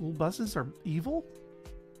saying school buses are evil.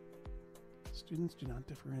 Students do not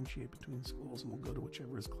differentiate between schools and will go to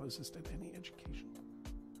whichever is closest at any education.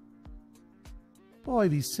 Boy,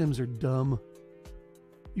 these Sims are dumb.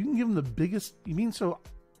 You can give them the biggest... You mean so...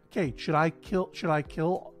 Kate, should I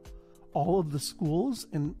kill all of the schools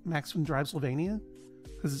in Maximum Drive, Sylvania?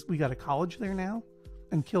 Because we got a college there now?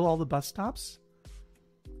 And kill all the bus stops?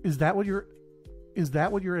 Is that what you're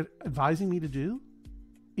advising me to do?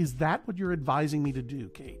 Is that what you're advising me to do,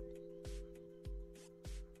 Kate?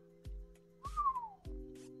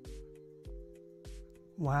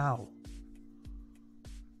 Wow.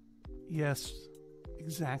 Yes,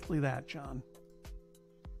 exactly that, John.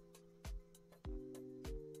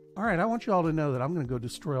 All right, I want you all to know that I'm going to go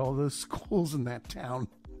destroy all those schools in that town.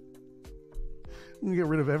 I'm going to get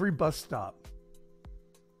rid of every bus stop.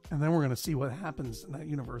 And then we're going to see what happens in that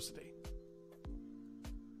university.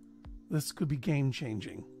 This could be game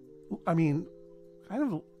changing. I mean, kind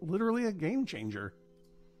of literally a game changer.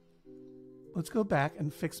 Let's go back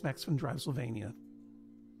and fix Maximum Drive, Sylvania.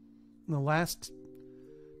 In the last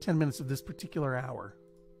 10 minutes of this particular hour,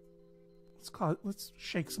 let's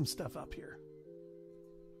shake some stuff up here.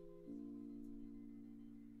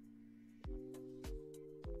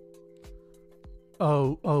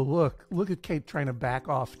 Oh, look at Kate trying to back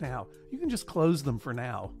off now. You can just close them for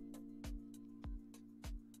now.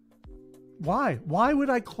 Why? Why would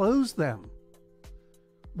I close them?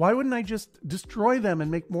 Why wouldn't I just destroy them and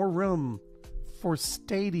make more room for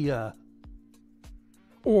stadia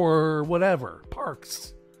or whatever,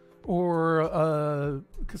 parks or a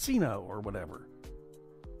casino or whatever?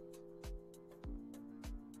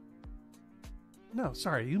 No,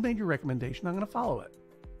 sorry, you made your recommendation. I'm going to follow it.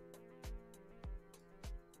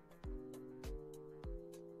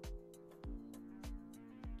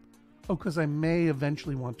 Oh, because I may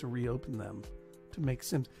eventually want to reopen them to make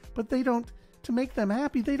Sims. But they don't, to make them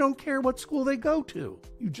happy, they don't care what school they go to,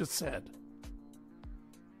 you just said.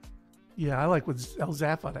 Yeah, I like what El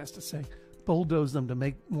Zaphod has to say. Bulldoze them to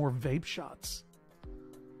make more vape shots.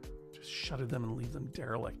 Just shutter them and leave them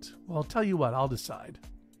derelict. Well, I'll tell you what, I'll decide.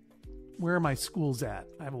 Where are my schools at?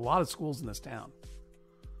 I have a lot of schools in this town.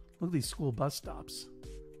 Look at these school bus stops.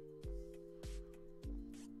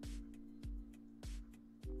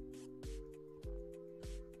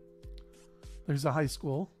 There's a high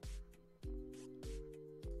school.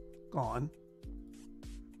 Gone.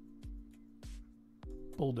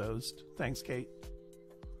 Bulldozed. Thanks, Kate.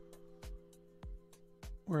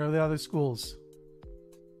 Where are the other schools?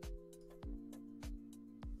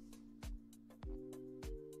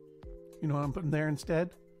 You know what I'm putting there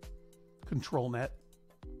instead? Control net.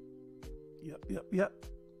 Yep.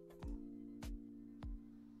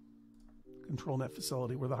 Control net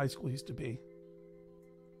facility where the high school used to be.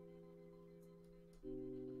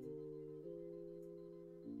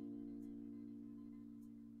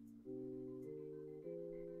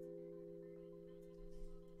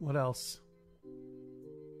 What else?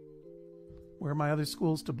 Where are my other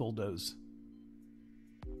schools to bulldoze?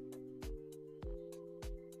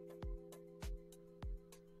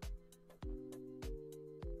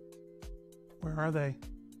 Where are they?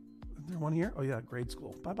 Is there one here? Oh yeah, grade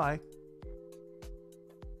school. Bye-bye.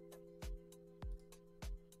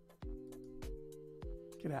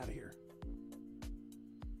 Get out of here.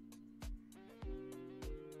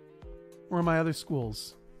 Where are my other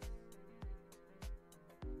schools?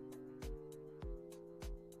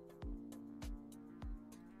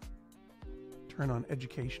 Turn on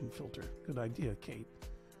education filter. Good idea, Kate.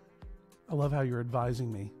 I love how you're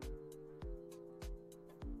advising me.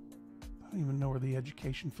 I don't even know where the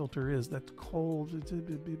education filter is. That's cold.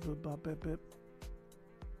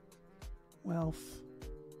 Wealth.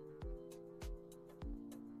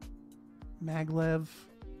 Maglev.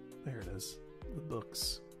 There it is. The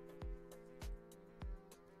books.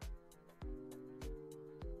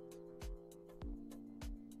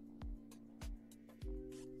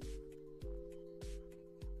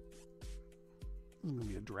 This is going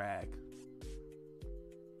to be a drag.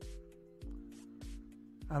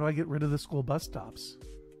 How do I get rid of the school bus stops?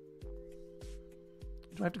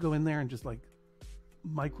 Do I have to go in there and just like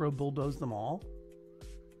micro bulldoze them all?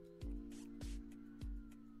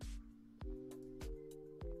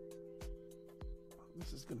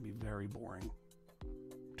 This is going to be very boring.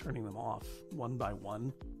 Turning them off one by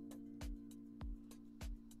one.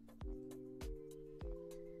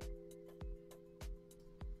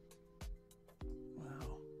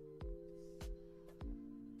 Wow.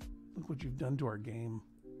 Look what you've done to our game.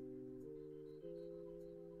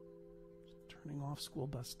 Turning off school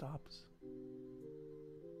bus stops.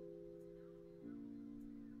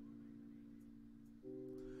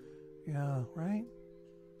 Yeah, right?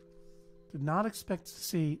 Did not expect to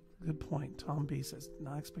see, good point, Tom B says, did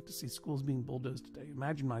not expect to see schools being bulldozed today.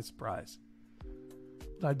 Imagine my surprise.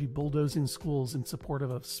 That I'd be bulldozing schools in support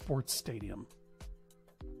of a sports stadium.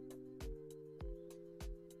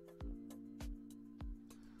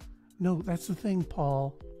 No, that's the thing,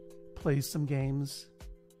 Paul. Plays some games.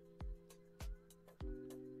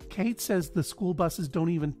 Kate says the school buses don't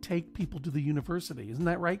even take people to the university. Isn't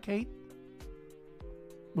that right, Kate?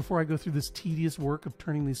 Before I go through this tedious work of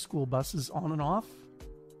turning these school buses on and off?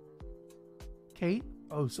 Kate?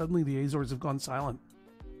 Oh, suddenly the Azores have gone silent.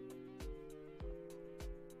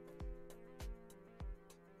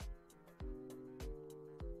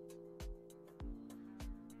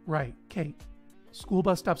 Right, Kate. School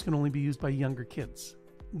bus stops can only be used by younger kids.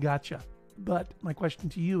 Gotcha. But my question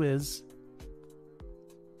to you is,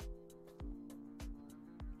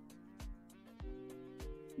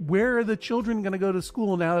 where are the children going to go to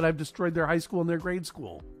school now that I've destroyed their high school and their grade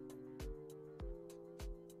school?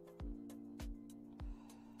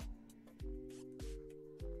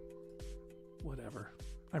 Whatever.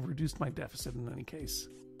 I've reduced my deficit in any case.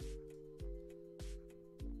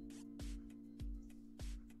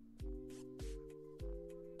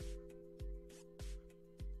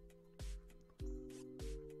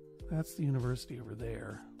 That's the university over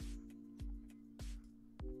there.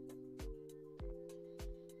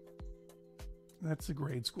 That's a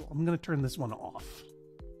grade school. I'm going to turn this one off.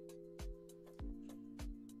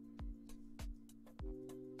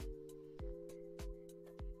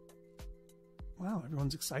 Wow,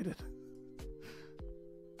 everyone's excited.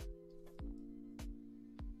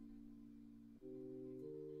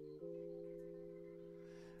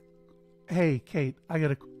 Hey, Kate, I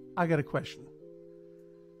got a question.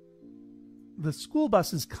 The school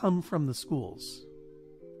buses come from the schools.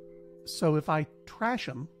 So if I trash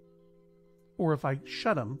them, or if I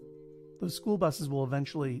shut them, those school buses will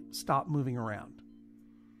eventually stop moving around.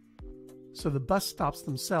 So the bus stops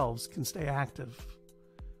themselves can stay active,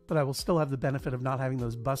 but I will still have the benefit of not having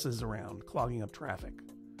those buses around clogging up traffic.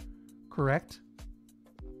 Correct?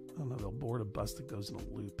 Oh no, they'll board a bus that goes in a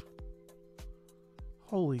loop.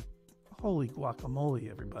 Holy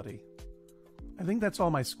guacamole, everybody. I think that's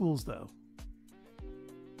all my schools, though.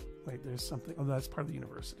 Wait, there's something. Oh, that's part of the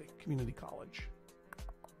university. Community college.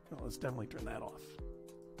 Well, let's definitely turn that off.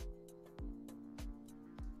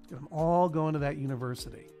 Get them all going to that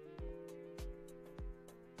university.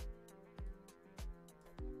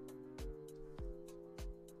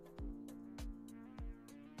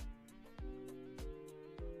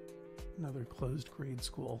 Another closed grade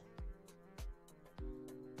school.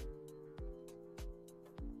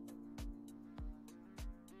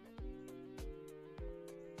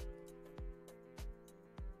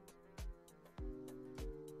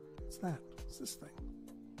 What's that? What's this thing?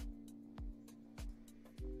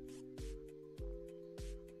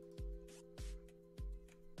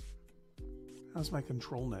 How's my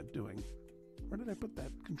control net doing? Where did I put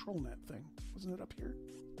that control net thing? Wasn't it up here?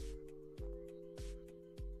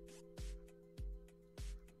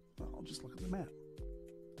 Well, I'll just look at the map.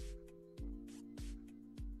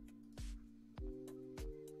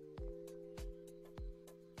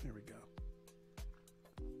 There we go.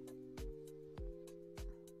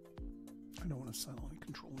 I don't want to sell any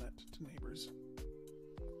control net to neighbors.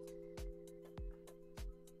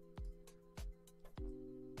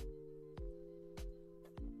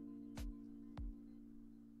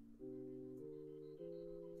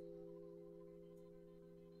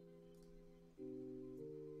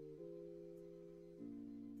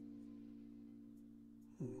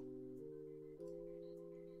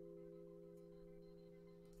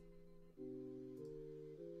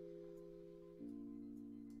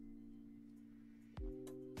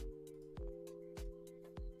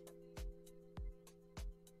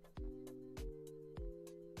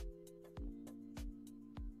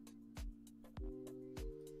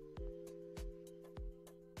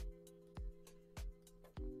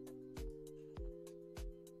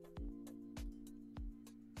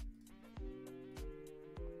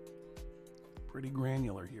 Pretty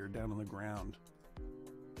granular here down on the ground.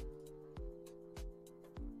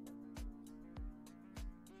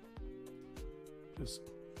 Just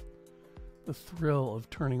the thrill of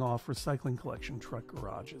turning off recycling collection truck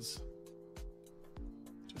garages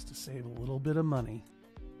just to save a little bit of money.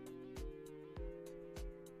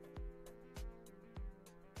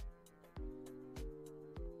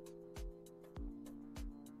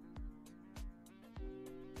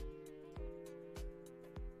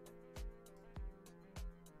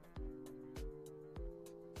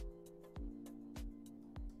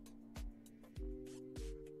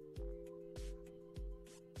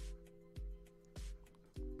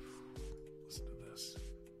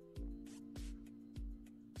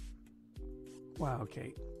 Wow,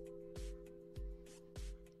 Kate.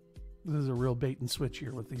 This is a real bait and switch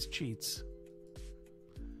here with these cheats.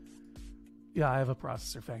 Yeah, I have a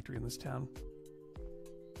processor factory in this town.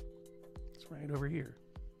 It's right over here.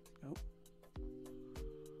 Nope.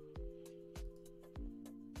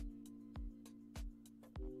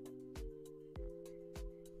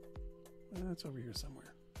 It's over here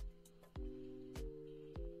somewhere.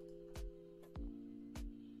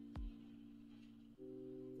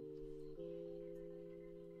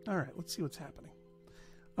 All right, let's see what's happening.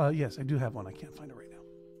 Yes, I do have one. I can't find it right now.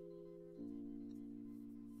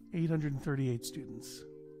 838 students.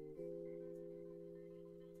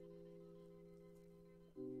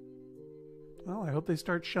 Well, I hope they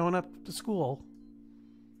start showing up to school.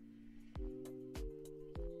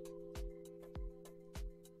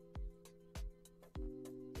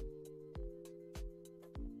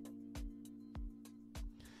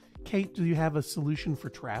 Kate, do you have a solution for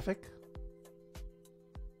traffic?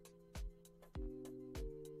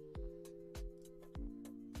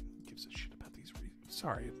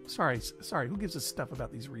 Sorry. Who gives a stuff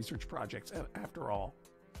about these research projects after all?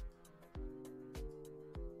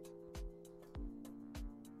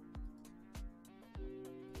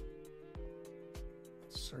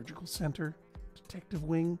 Surgical center, detective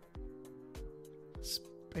wing,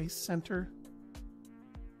 Base center.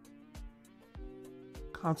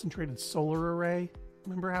 Concentrated solar array.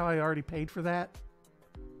 Remember how I already paid for that?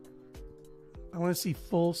 I want to see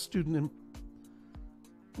full student.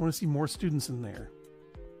 I want to see more students in there.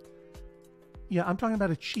 Yeah, I'm talking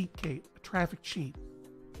about a cheat, Kate. A traffic cheat.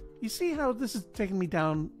 You see how this is taking me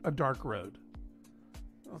down a dark road?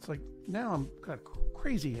 It's like, now I'm got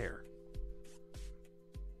crazy hair.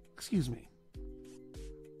 Excuse me.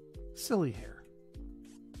 Silly hair.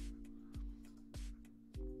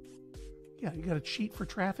 Yeah, you got to cheat for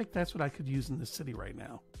traffic? That's what I could use in this city right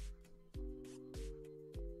now.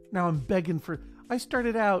 Now I'm begging for... I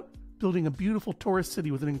started out building a beautiful tourist city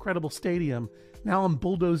with an incredible stadium. Now I'm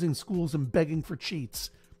bulldozing schools and begging for cheats.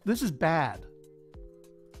 This is bad.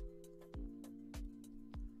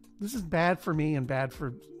 This is bad for me and bad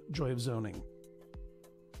for Joy of Zoning.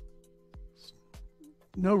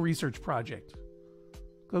 No research project.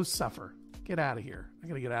 Go suffer. Get out of here. I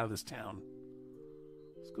gotta get out of this town.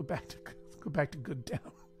 Let's go back to good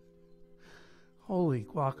town. Holy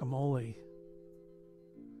guacamole.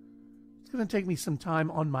 It's gonna take me some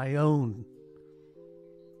time on my own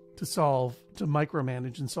to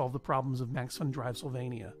micromanage and solve the problems of Max Fun Drive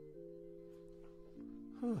Sylvania.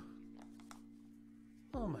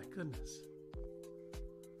 Oh my goodness.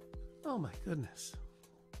 Oh my goodness.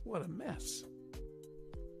 What a mess.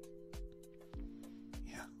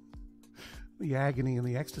 Yeah. The agony and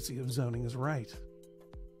the ecstasy of zoning is right.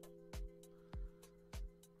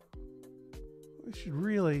 We should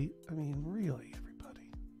really,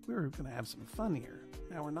 everybody. We were going to have some fun here.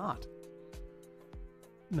 Now we're not.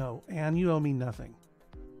 No, Anne, you owe me nothing.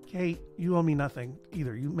 Kate, you owe me nothing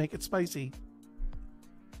either. You make it spicy.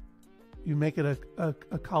 You make it a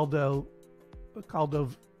caldo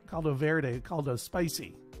verde, caldo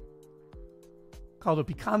spicy, caldo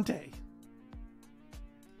picante.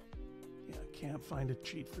 Yeah, can't find a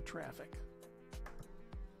cheat for traffic.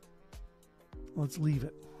 Let's leave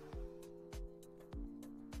it.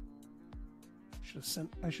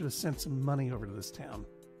 I should have sent some money over to this town.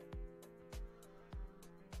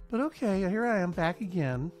 But okay, here I am back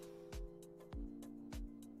again.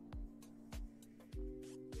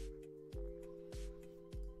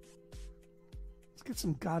 Get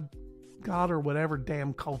some God or whatever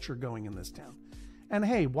damn culture going in this town. And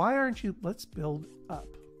hey, why aren't you... Let's build up.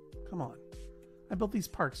 Come on. I built these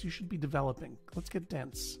parks. You should be developing. Let's get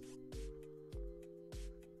dense.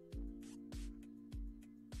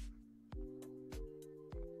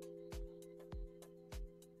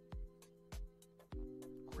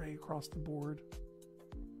 Gray across the board.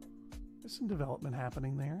 There's some development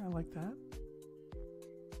happening there. I like that.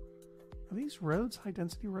 Are these roads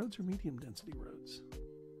high-density roads or medium-density roads?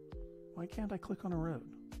 Why can't I click on a road?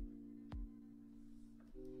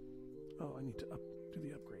 Oh, I need to do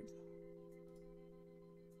the upgrade.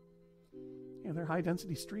 Yeah, they're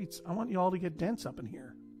high-density streets. I want you all to get dense up in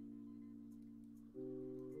here.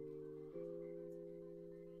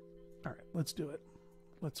 All right, let's do it.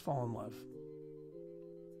 Let's fall in love.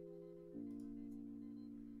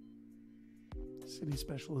 City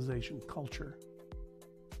specialization, culture.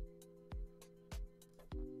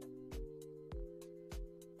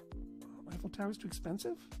 Eiffel Tower's too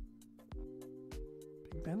expensive?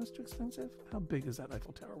 Big Ben is too expensive? How big is that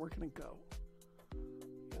Eiffel Tower? Where can it go?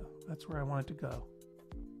 Yeah, that's where I want it to go.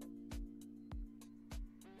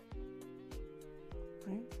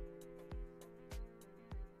 Right?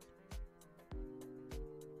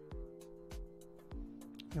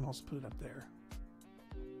 You can also put it up there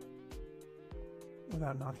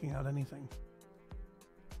without knocking out anything.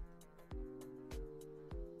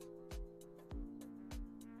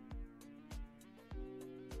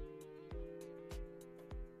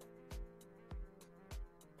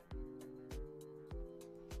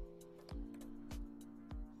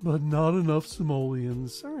 But not enough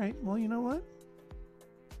simoleons. All right, well, you know what?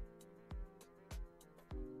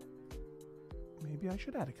 Maybe I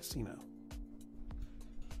should add a casino.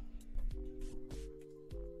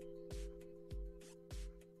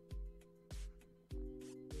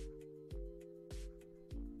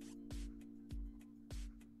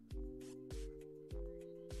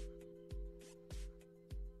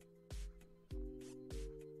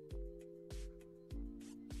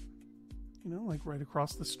 You know, like right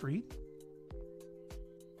across the street.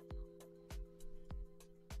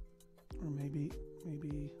 Or maybe no,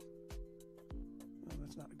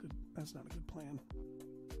 that's not a good plan.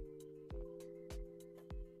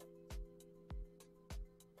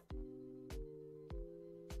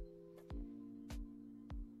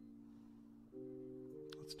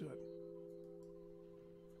 Let's do it.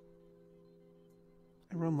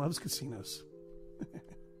 Everyone loves casinos.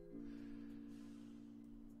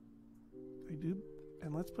 do,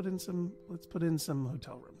 and let's put in some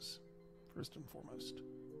hotel rooms first and foremost.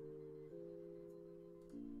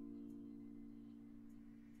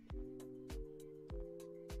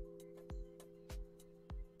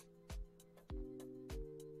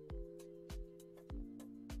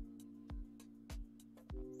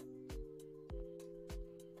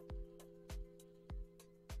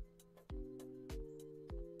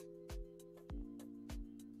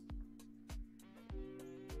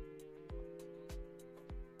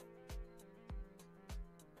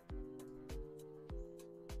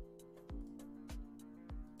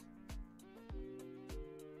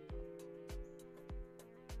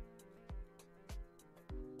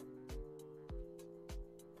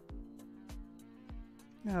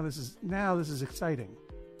 Now this is exciting.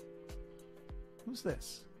 Who's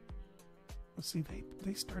this? Let's see.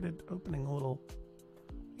 They started opening a little.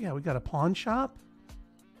 Yeah, we got a pawn shop.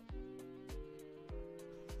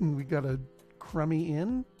 We got a crummy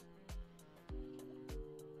inn.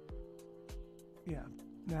 Yeah.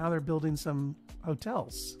 Now they're building some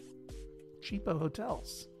hotels. Cheapo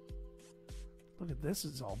hotels. Look at this.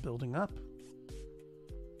 It's all building up.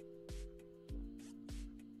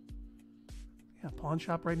 Yeah, pawn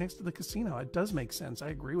shop right next to the casino. It does make sense. I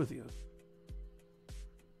agree with you.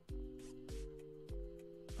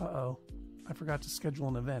 Uh-oh. I forgot to schedule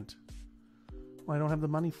an event. Well, I don't have the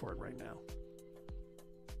money for it right now.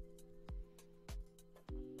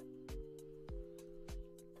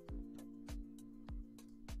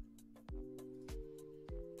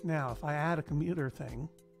 Now, if I add a commuter thing,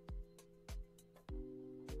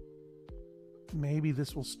 maybe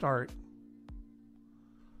this will start.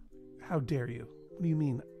 How dare you? What do you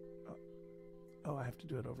mean? Oh, I have to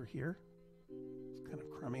do it over here? It's kind of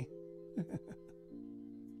crummy.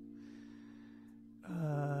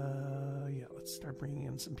 Yeah, let's start bringing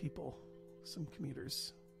in some people, some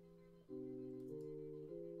commuters.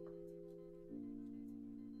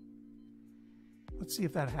 Let's see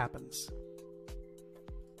if that happens.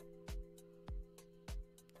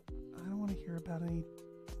 I don't want to hear about any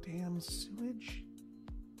damn sewage.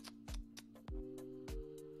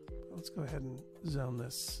 Let's go ahead and zone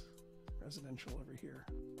this residential over here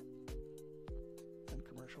and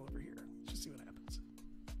commercial over here. Let's just see what happens.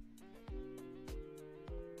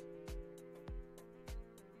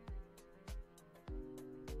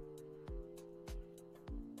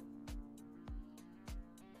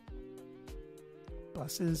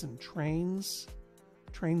 Buses and trains,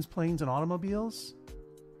 planes, and automobiles.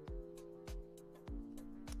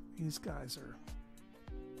 These guys are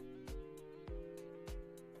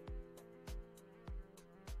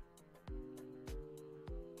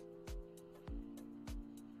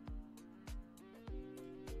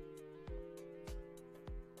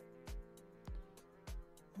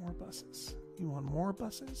more buses. You want more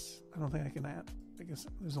buses? I don't think I can add. I guess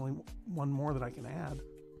there's only one more that I can add.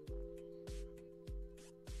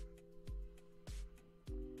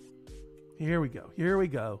 Here we go. Here we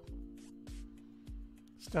go.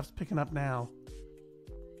 Stuff's picking up now.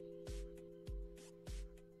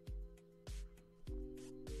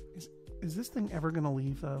 Is this thing ever going to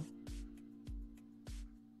leave, though?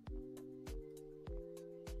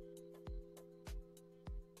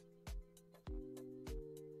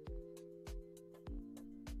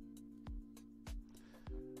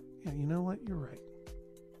 Yeah, you know what? You're right.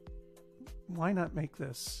 Why not make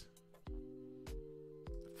this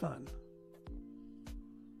fun?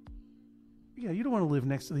 Yeah, you don't want to live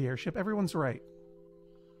next to the airship. Everyone's right.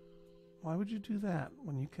 Why would you do that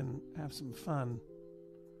when you can have some fun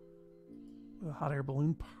with a hot air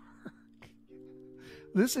balloon park?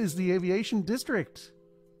 This is the aviation district.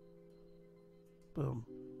 Boom.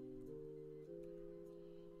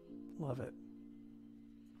 Love it.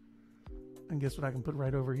 And guess what I can put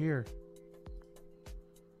right over here?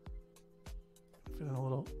 Fit in a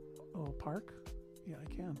little park? Yeah,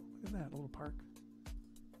 I can. Look at that, a little park.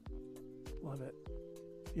 Love it.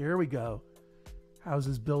 Here we go.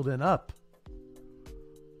 Houses building up.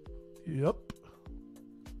 Yep.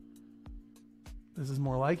 This is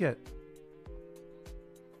more like it.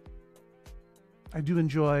 I do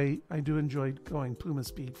enjoy going Puma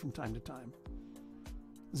speed from time to time.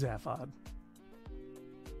 Zaphod.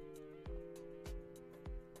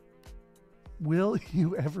 Will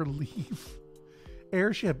you ever leave?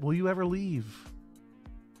 Airship, will you ever leave?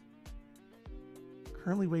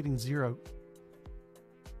 Currently waiting 0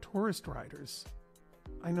 tourist riders.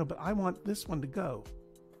 I know, but I want this one to go.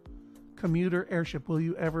 Commuter airship, will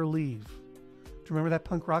you ever leave? Do you remember that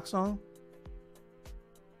punk rock song?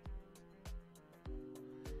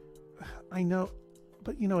 I know,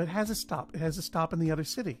 but you know, it has a stop. It has a stop in the other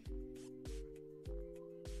city.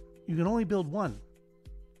 You can only build one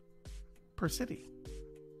per city.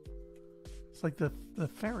 It's like the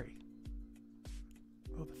ferry.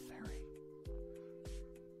 Oh, the ferry.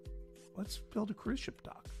 Let's build a cruise ship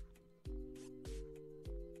dock.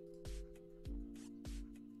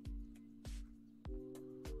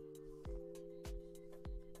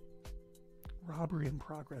 Robbery in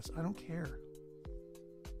progress. I don't care.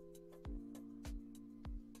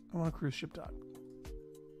 I want a cruise ship dock.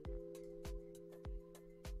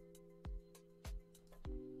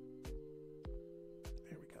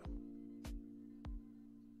 There we go.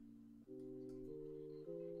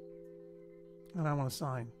 And I want a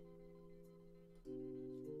sign.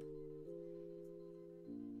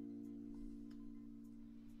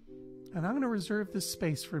 And I'm going to reserve this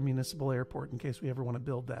space for a municipal airport in case we ever want to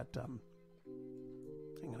build that. Hang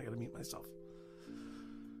on, I got to mute myself.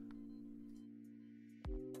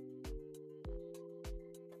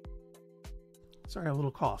 Sorry, a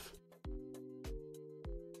little cough.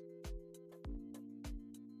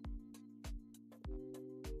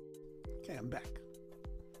 Okay, I'm back.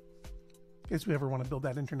 In case we ever want to build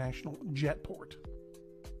that international jet port.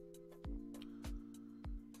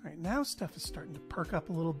 All right, now stuff is starting to perk up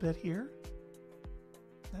a little bit here.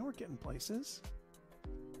 Now we're getting places.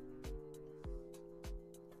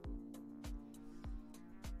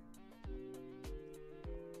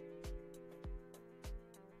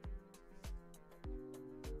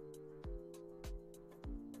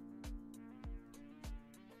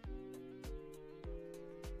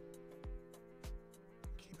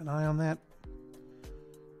 Keep an eye on that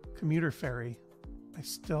commuter ferry.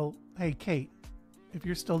 Hey, Kate. If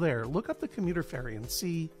you're still there, look up the commuter ferry and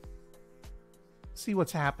see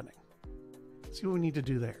what's happening. See what we need to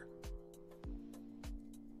do there.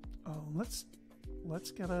 Oh, let's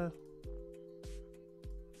get a...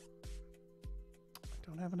 I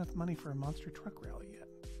don't have enough money for a monster truck rally yet.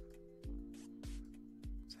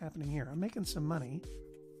 What's happening here? I'm making some money.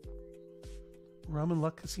 Rum and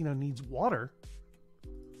Luck Casino needs water.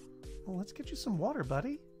 Well, let's get you some water,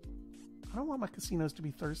 buddy. I don't want my casinos to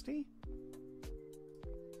be thirsty.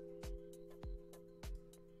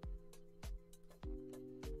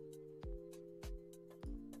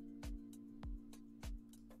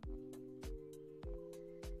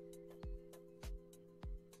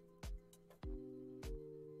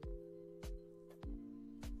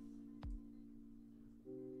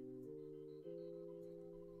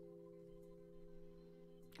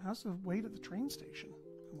 How's the wait at the train station?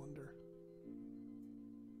 I wonder.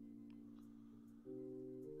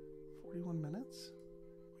 41 minutes?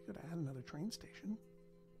 We could add another train station.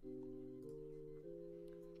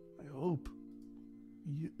 I hope.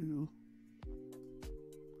 You.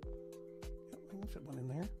 Yep, I can fit one in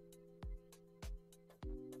there.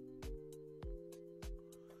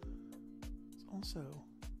 It's also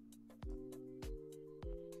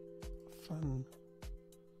a fun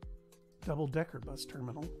double-decker bus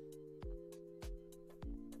terminal.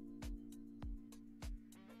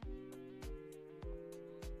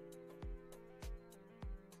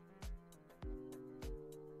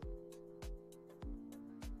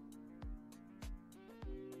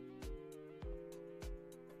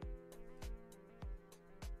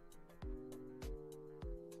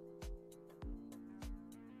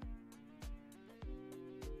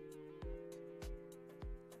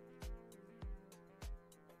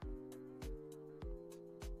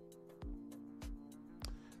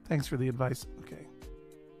 Thanks for the advice. Okay.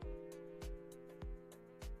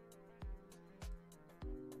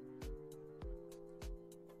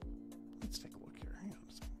 Let's take a look here. Hang on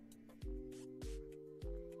a second.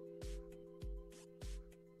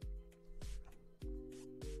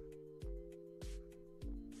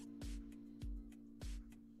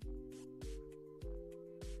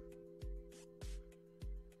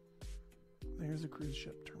 There's a cruise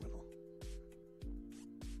ship terminal.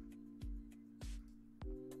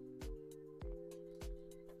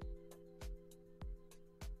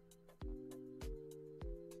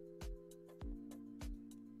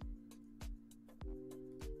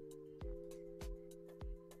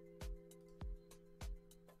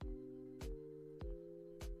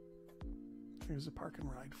 Here's a park and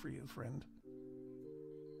ride for you, friend.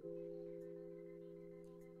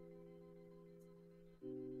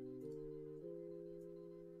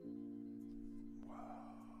 Wow.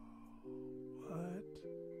 What?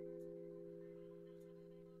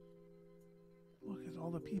 Look at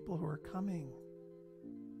all the people who are coming.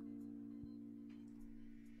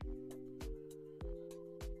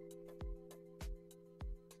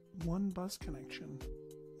 One bus connection,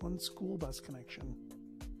 one school bus connection.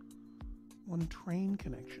 One train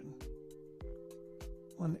connection.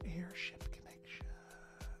 One airship connection.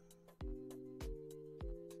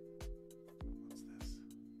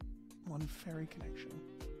 One ferry connection.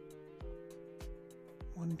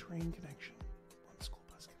 One train connection. One school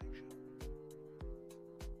bus connection.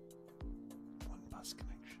 One bus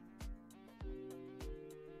connection.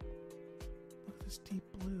 Look at this deep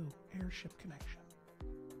blue airship connection.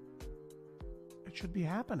 It should be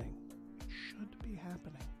happening. It should be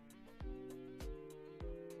happening.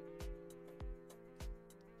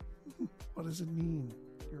 What does it mean?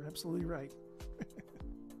 You're absolutely right.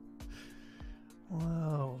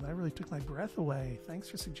 Whoa, that really took my breath away. Thanks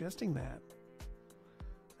for suggesting that.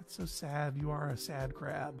 That's so sad. You are a sad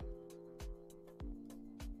crab.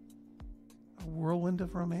 A whirlwind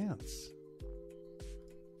of romance.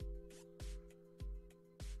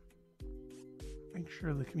 Make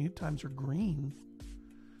sure the commute times are green.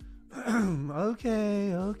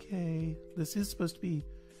 Okay. This is supposed to be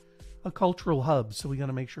a cultural hub, so we got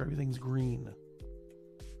to make sure everything's green.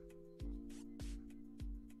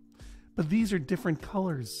 But these are different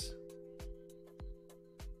colors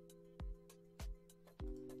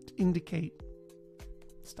to indicate.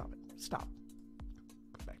 Stop it. Stop.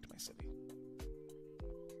 Go back to my city.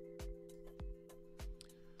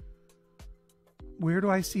 Where do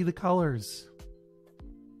I see the colors?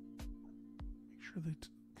 Make sure the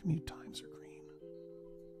commute times are green.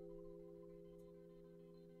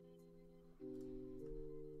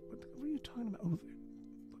 What are you talking about? Oh, look,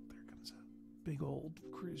 there comes a big old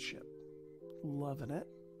cruise ship. Loving it.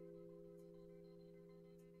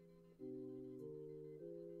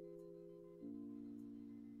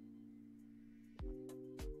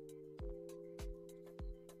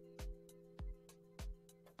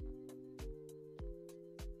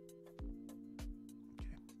 Okay.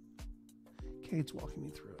 Kate's walking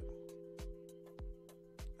me through it.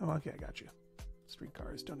 Oh, okay, I got you.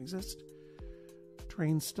 Streetcars don't exist.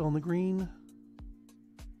 Train's still in the green.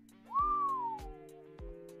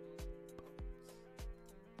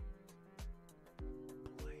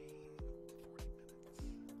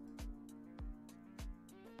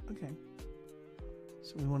 Okay,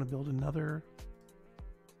 so we want to build another.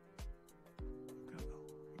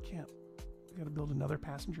 We can't. We got to build another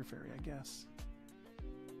passenger ferry, I guess.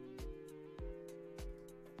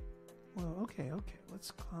 Well, okay.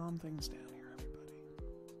 Let's calm things down here, everybody.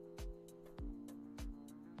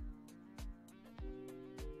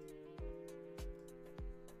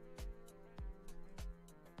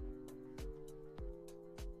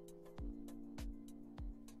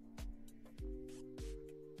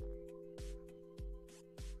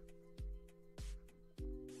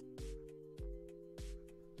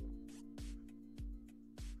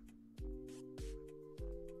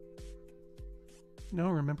 No,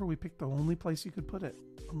 remember we picked the only place you could put it,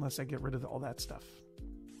 unless I get rid of all that stuff.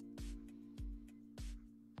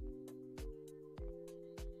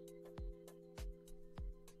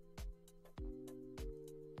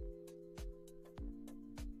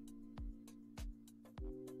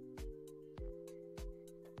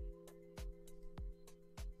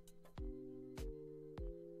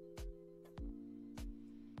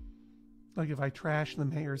 Like if I trash the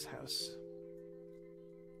mayor's house.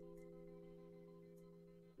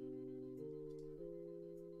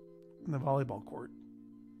 And the volleyball court.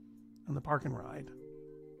 And the park and ride.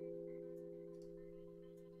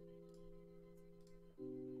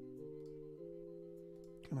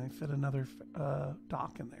 Can I fit another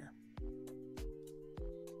dock in there?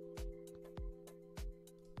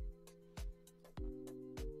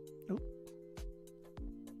 Nope.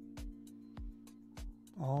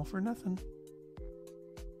 All for nothing.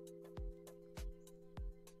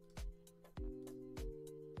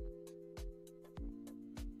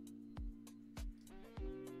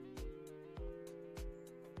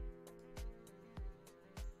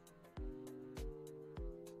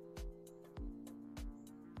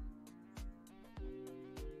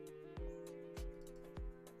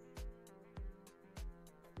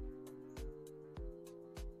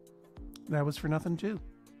 That was for nothing too.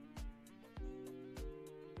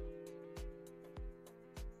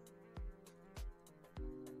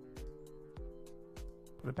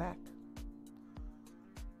 Put it back.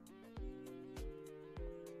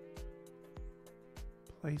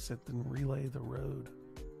 Place it, then relay the road.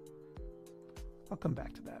 I'll come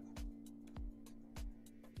back to that.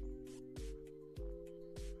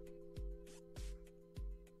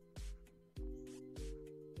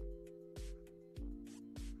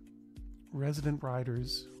 Resident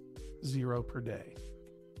riders, 0 per day.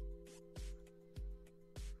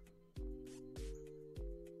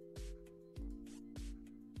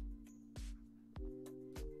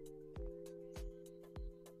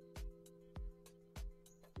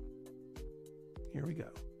 Here we go.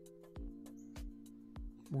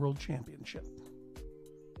 World Championship.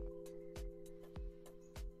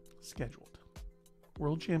 scheduled.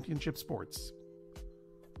 World Championship Sports.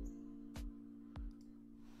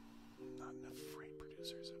 Not enough freight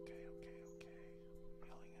producers. Okay.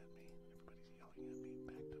 Yelling at me. Everybody's yelling at me.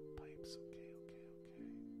 Backed up pipes. Okay.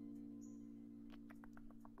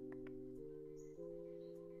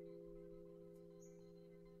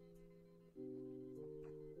 Tell you what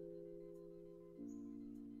I'm going to do.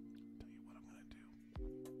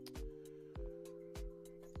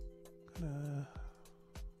 I'm going to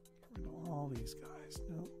get rid of all these guys.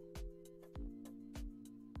 No.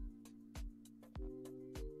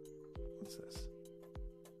 What's this?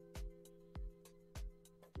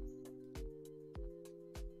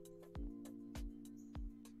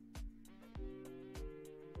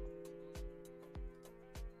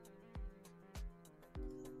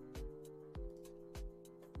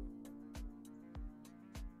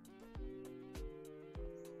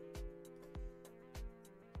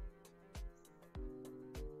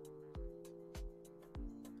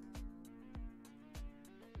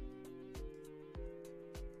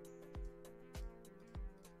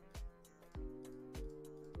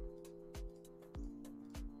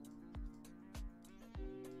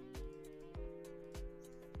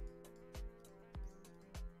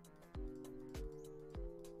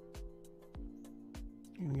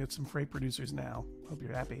 You can get some freight producers now. Hope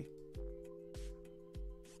you're happy.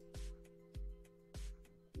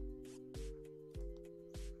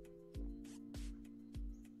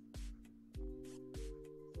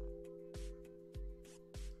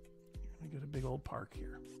 You're going to get a big old park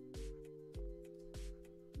here.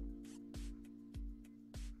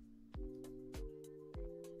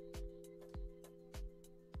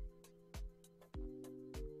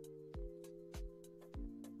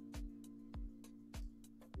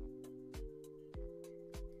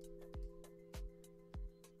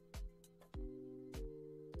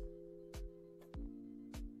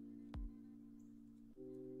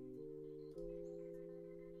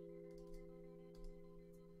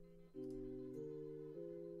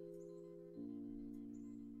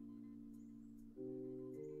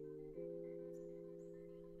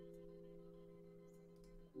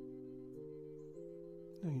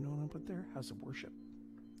 No, you know what I put there? House of worship.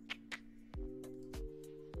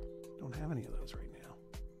 Don't have any of those right now.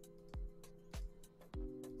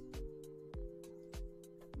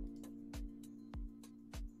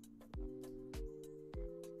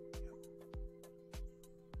 Yep.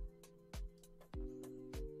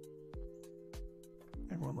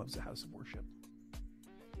 Everyone loves a house of worship.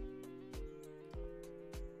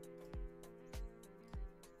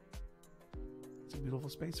 It's a beautiful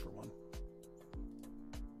space for one.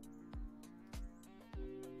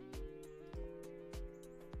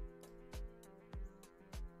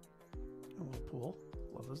 A little pool.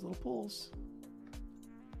 Love those little pools.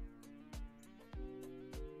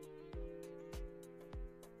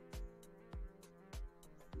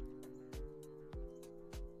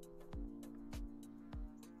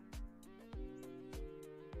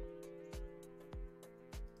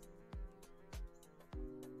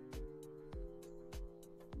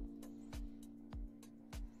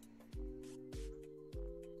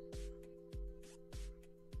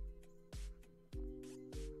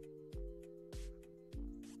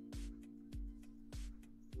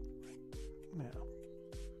 Now,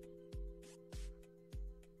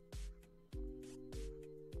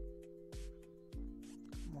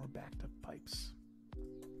 more backed up pipes.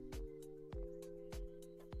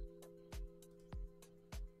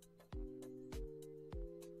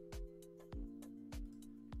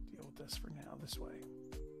 Deal with this for now, this way.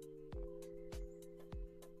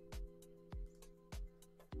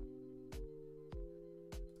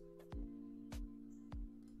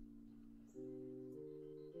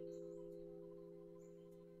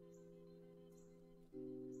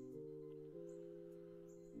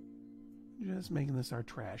 Just making this our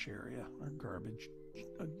trash area, our garbage,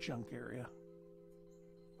 junk area.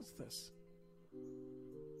 What's this?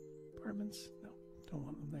 Apartments? No, don't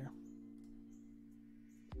want them there.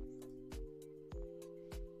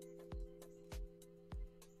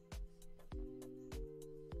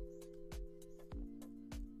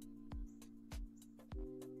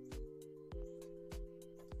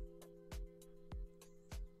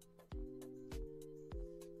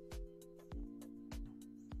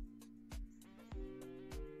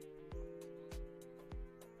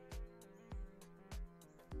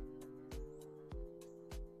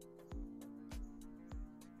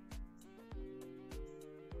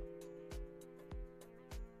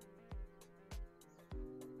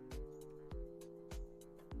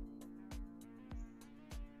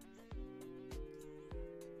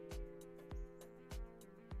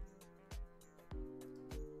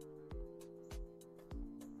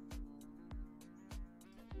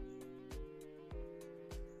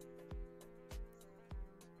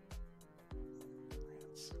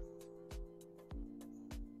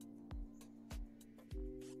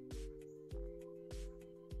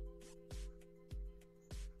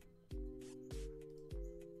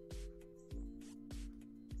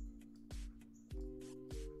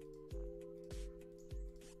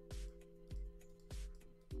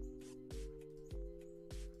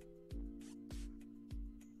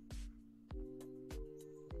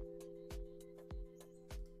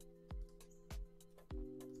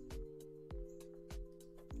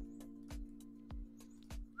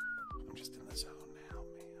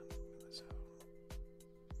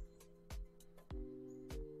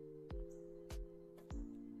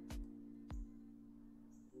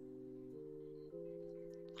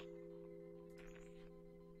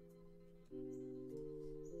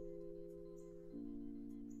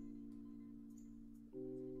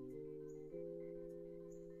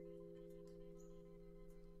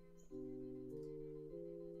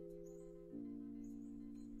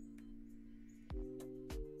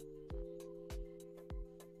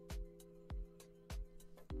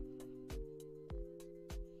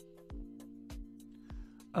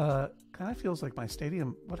 Kind of feels like my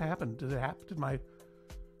stadium. What happened? Did it happen?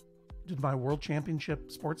 Did my World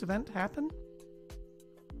Championship sports event happen?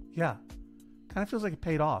 Yeah. Kind of feels like it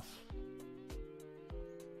paid off.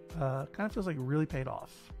 Kind of feels like it really paid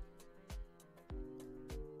off.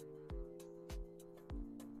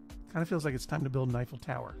 Kind of feels like it's time to build an Eiffel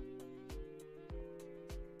Tower.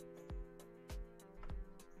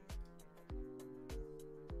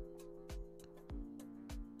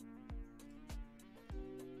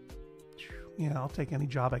 Yeah, I'll take any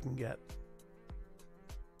job I can get.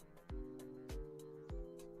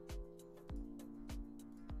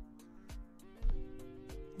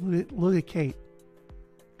 Look at Kate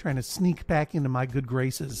trying to sneak back into my good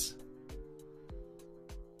graces.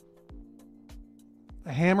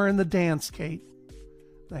 The hammer and the dance, Kate.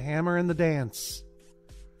 The hammer and the dance.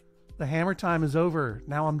 The hammer time is over.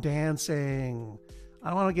 Now I'm dancing. I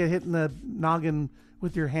don't want to get hit in the noggin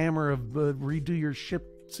with your hammer of redo your ship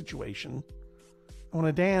situation. I want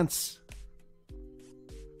to dance.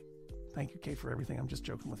 Thank you, Kate, for everything. I'm just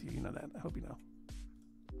joking with you. You know that. I hope you know.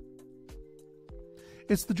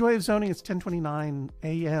 It's the joy of zoning. It's 10:29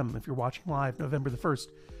 a.m. If you're watching live, November the 1st,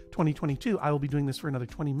 2022. I will be doing this for another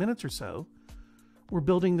 20 minutes or so. We're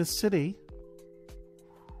building this city.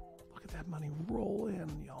 Look at that money roll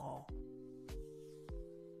in, y'all.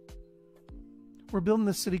 We're building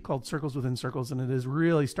this city called Circles Within Circles, and it is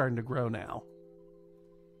really starting to grow now,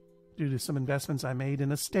 due to some investments I made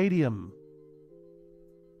in a stadium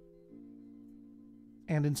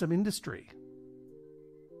and in some industry.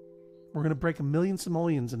 We're going to break 1 million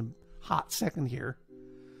simoleons in a hot second here.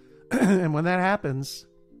 And when that happens,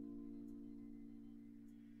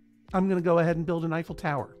 I'm going to go ahead and build an Eiffel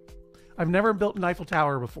Tower. I've never built an Eiffel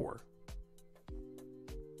Tower before.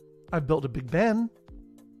 I've built a Big Ben,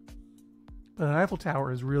 but an Eiffel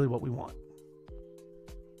Tower is really what we want.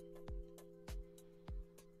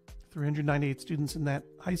 398 students in that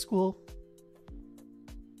high school.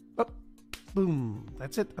 Oh, boom.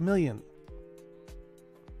 That's it. 1 million.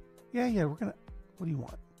 Yeah, we're going to... What do you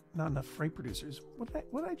want? Not enough freight producers. What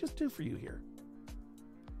did I just do for you here?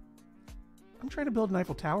 I'm trying to build an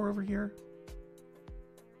Eiffel Tower over here.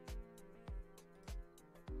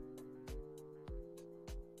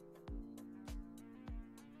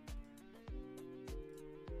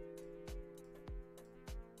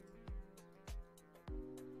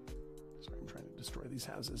 Sorry, I'm trying to destroy these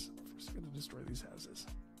houses. First, I'm going to destroy these houses.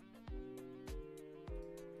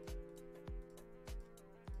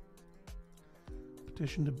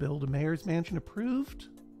 Petition to build a mayor's mansion approved.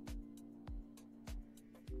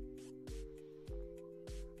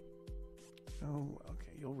 Oh,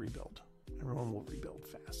 okay, you'll rebuild. Everyone will rebuild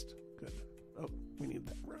fast. Good. Oh, we need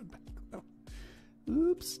that road back. Oh.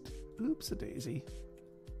 Oops. Oops a daisy.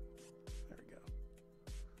 There we go.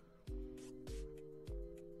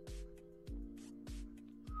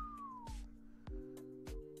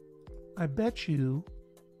 I bet you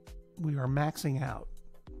we are maxing out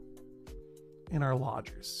in our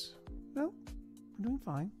lodgers. No, we're doing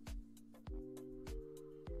fine.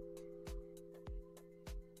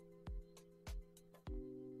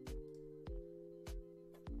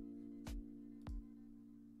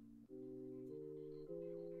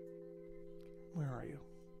 Where are you?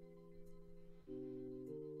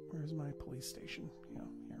 Where's my police station? Yeah,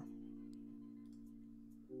 here.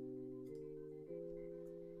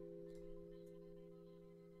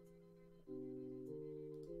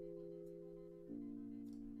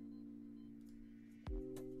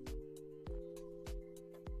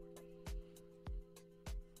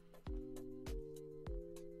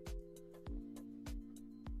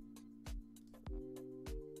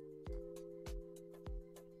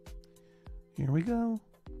 Here we go.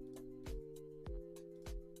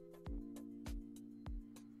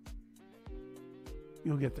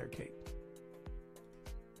 You'll get there, Kate.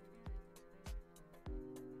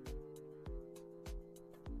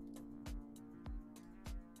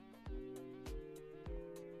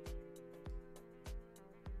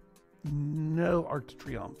 No Arc de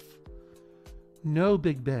Triomphe. No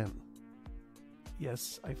Big Ben.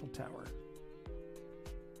 Yes, Eiffel Tower.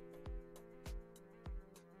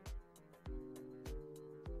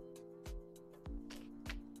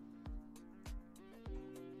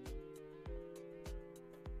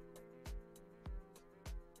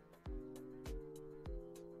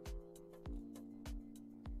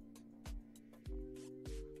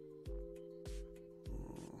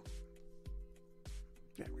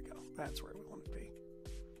 There we go. That's where we want it to be.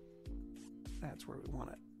 That's where we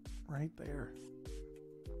want it. Right there.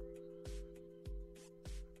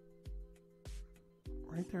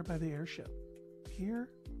 Right there by the airship. Here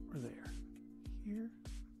or there? Here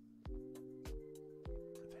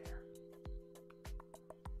or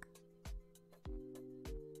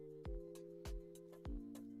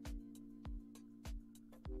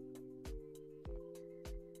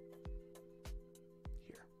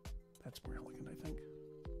That's more elegant, I think.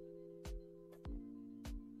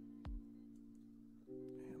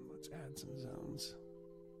 And let's add some zones.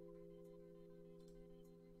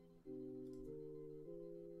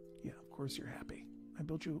 Yeah, of course you're happy. I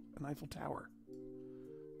built you an Eiffel Tower.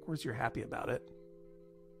 Of course you're happy about it.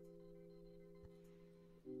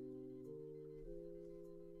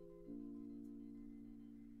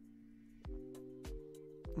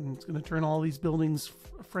 And it's going to turn all these buildings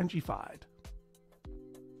Frenchified.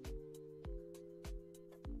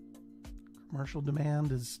 Commercial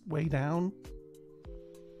demand is way down.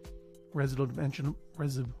 Resident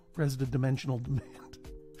dimensional demand.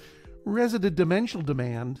 Resident dimensional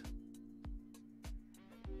demand.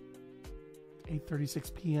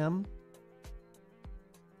 8:36 p.m.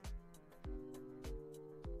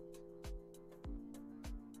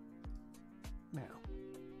 Now,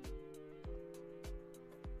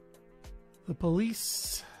 the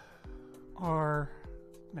police are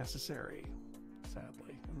necessary,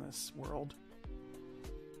 sadly, in this world,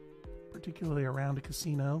 particularly around a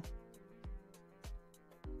casino.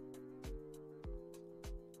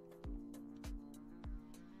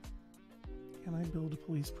 Can I build a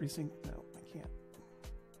police precinct? No, I can't.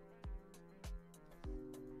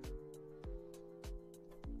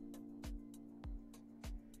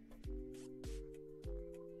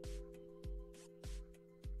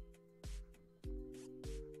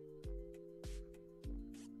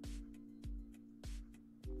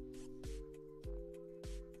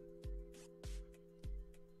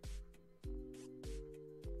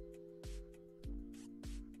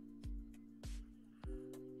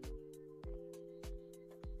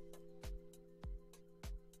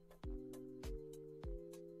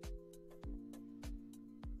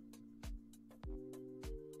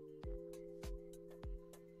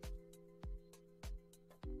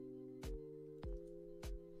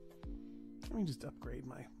 Let me just upgrade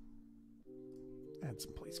add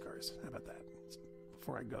some police cars. How about that?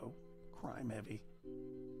 Before I go crime heavy.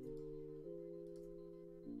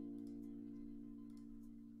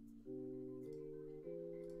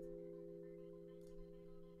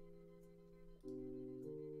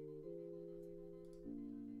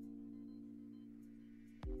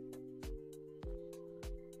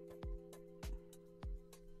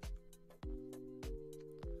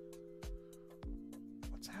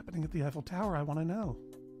 Happening at the Eiffel Tower, I want to know.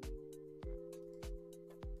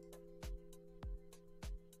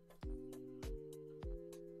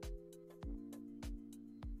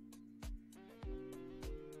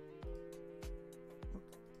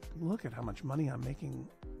 Look at how much money I'm making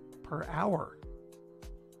per hour,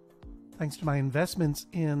 thanks to my investments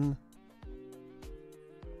in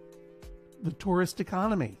the tourist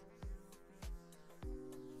economy.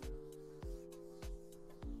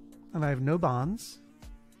 And I have no bonds.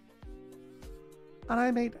 And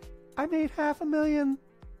I made $500,000,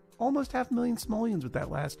 almost $500,000 simoleons with that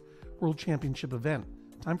last World Championship event.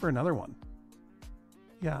 Time for another one.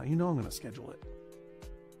 Yeah, you know I'm going to schedule it.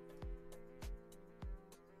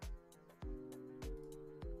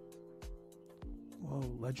 Whoa,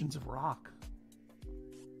 Legends of Rock.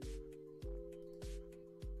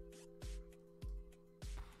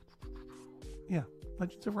 Yeah,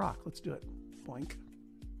 Legends of Rock. Let's do it. Boink.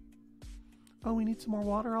 Oh, we need some more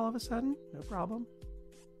water all of a sudden? No problem.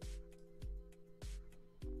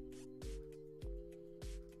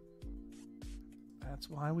 That's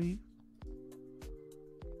why we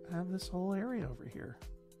have this whole area over here.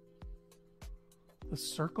 The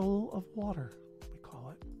circle of water, we call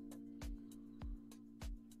it.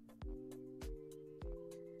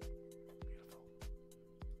 Beautiful.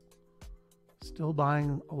 Still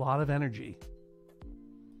buying a lot of energy.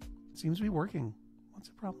 Seems to be working. What's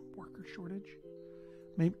the problem? Worker shortage?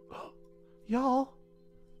 Maybe. Oh, y'all,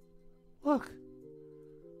 look.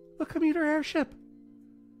 The commuter airship.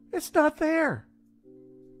 It's not there.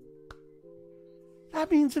 That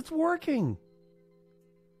means it's working.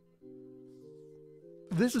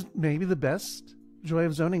 This is maybe the best joy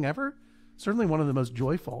of zoning ever. Certainly one of the most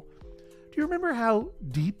joyful. Do you remember how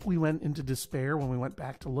deep we went into despair when we went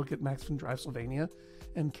back to look at Maximum Drive, Sylvania,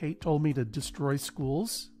 and Kate told me to destroy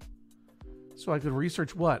schools so I could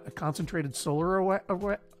research what? A concentrated solar array?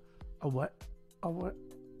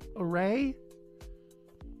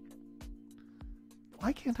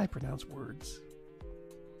 Why can't I pronounce words?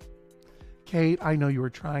 Kate, I know you were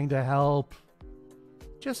trying to help.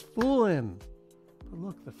 Just fooling. But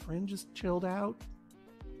look, the fringe is chilled out.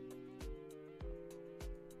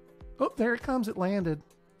 Oh, there it comes. It landed.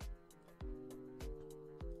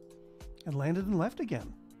 And landed and left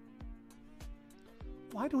again.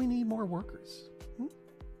 Why do we need more workers?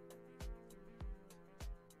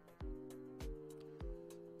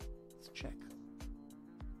 check.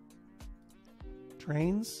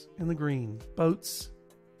 Trains in the green. Boats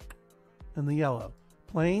in the yellow.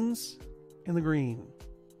 Planes in the green.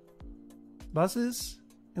 Buses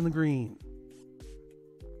in the green.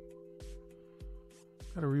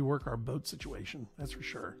 Got to rework our boat situation, that's for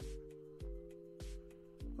sure.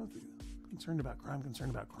 Concerned about crime,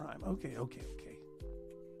 concerned about crime. Okay.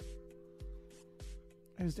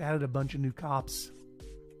 I just added a bunch of new cops.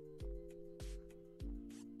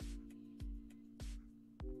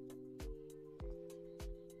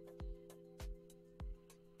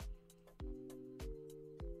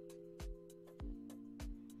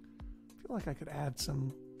 I feel like I could add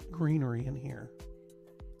some greenery in here.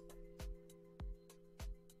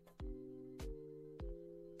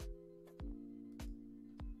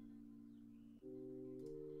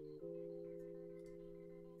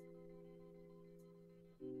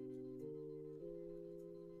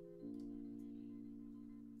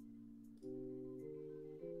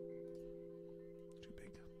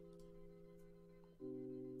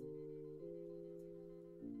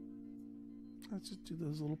 Let's just do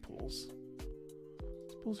those little pools.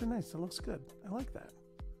 Those pools are nice. That looks good. I like that.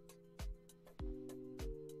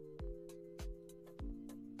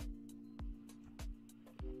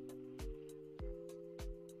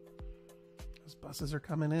 Those buses are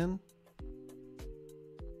coming in.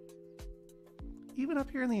 Even up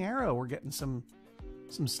here in the Arrow, we're getting some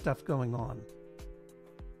stuff going on.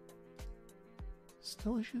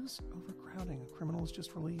 Still issues? Overcrowding. A criminal is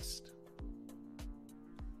just released.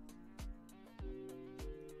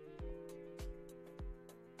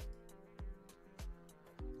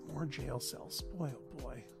 More jail cells. Boy, oh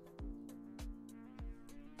boy.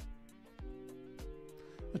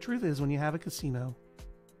 The truth is, when you have a casino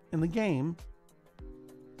in the game,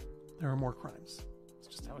 there are more crimes. It's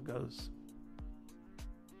just how it goes.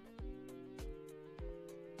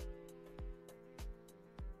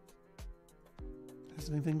 Has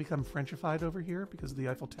anything become Frenchified over here because of the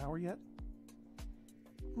Eiffel Tower yet?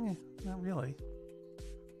 Not really.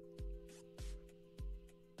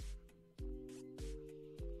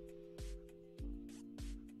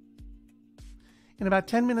 In about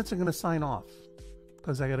 10 minutes, I'm going to sign off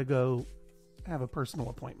because I got to go have a personal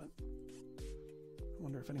appointment. I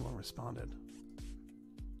wonder if anyone responded.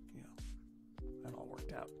 That all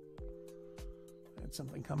worked out. I had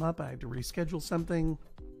something come up. I had to reschedule something.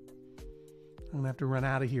 I'm going to have to run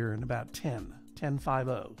out of here in about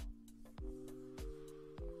 10:50.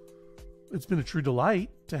 It's been a true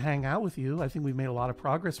delight to hang out with you. I think we've made a lot of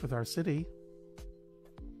progress with our city.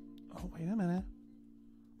 Oh, wait a minute.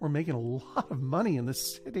 We're making a lot of money in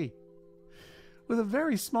this city with a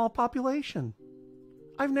very small population.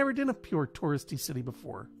 I've never done a pure touristy city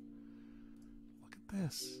before. Look at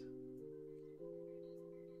this.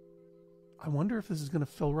 I wonder if this is going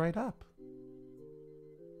to fill right up.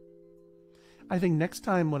 I think next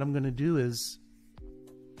time what I'm going to do is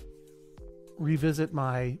revisit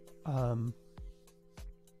my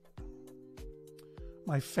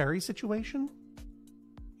my ferry situation,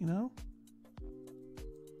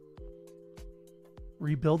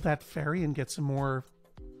 rebuild that ferry and get some more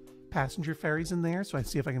passenger ferries in there, so I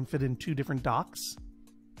see if I can fit in 2 different docks.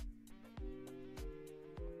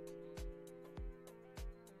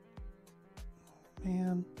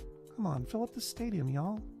 Man, come on, fill up the stadium,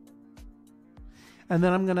 y'all. And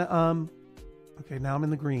then I'm gonna okay, now I'm in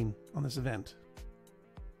the green on this event.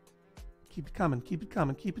 Keep it coming, keep it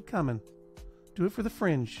coming, keep it coming. Do it for the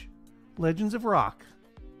Fringe. Legends of Rock.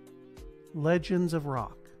 Legends of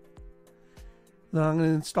Rock. Then I'm going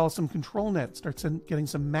to install some control net. Start getting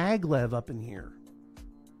some maglev up in here.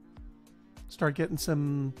 Start getting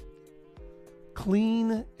some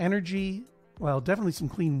clean energy. Well, definitely some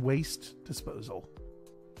clean waste disposal.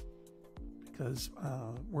 Because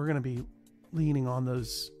we're going to be leaning on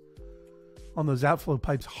those outflow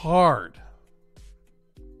pipes hard.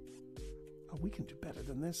 Oh, we can do better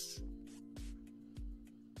than this.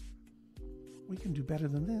 We can do better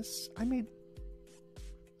than this. I made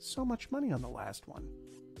so much money on the last one.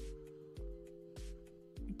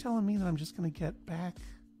 You telling me that I'm just going to get back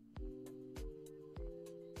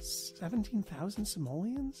 17,000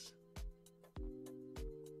 simoleons?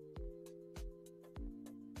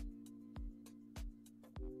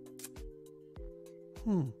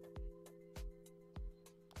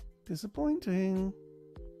 Disappointing.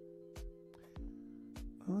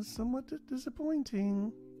 Oh, somewhat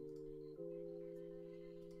disappointing.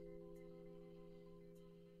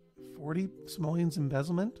 40 simoleons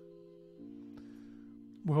embezzlement.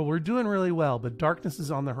 Well, we're doing really well, but darkness is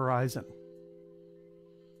on the horizon.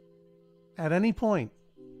 At any point,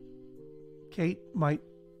 Kate might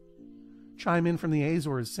chime in from the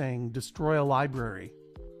Azores saying, destroy a library,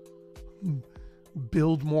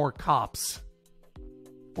 build more cops,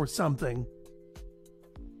 or something.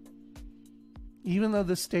 Even though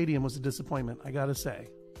this stadium was a disappointment, I gotta say,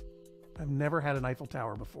 I've never had an Eiffel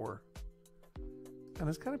Tower before. And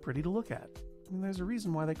it's kind of pretty to look at. I mean, there's a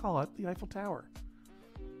reason why they call it the Eiffel Tower.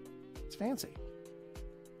 It's fancy.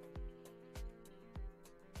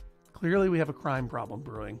 Clearly, we have a crime problem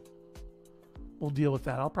brewing. We'll deal with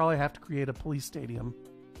that. I'll probably have to create a police stadium.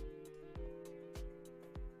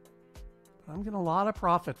 I'm getting a lot of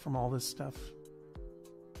profit from all this stuff.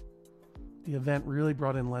 The event really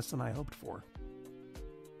brought in less than I hoped for.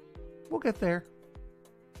 We'll get there.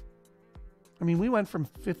 I mean, we went from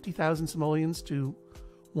 50,000 simoleons to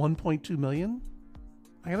 1.2 million.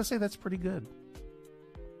 I gotta say, that's pretty good.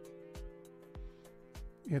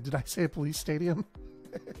 Yeah, did I say a police stadium?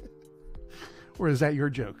 Or is that your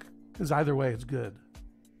joke? Because either way, it's good.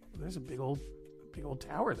 There's a big old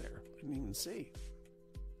tower there. I didn't even see.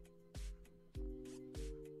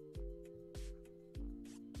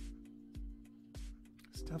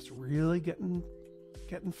 Stuff's really getting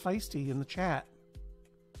feisty in the chat.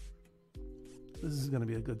 This is going to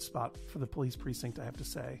be a good spot for the police precinct, I have to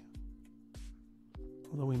say.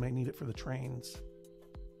 Although we may need it for the trains.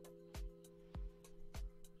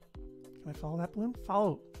 Can I follow that balloon?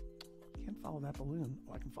 Follow. I can't follow that balloon.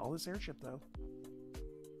 Oh, I can follow this airship, though.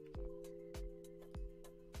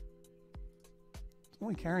 It's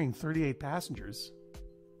only carrying 38 passengers.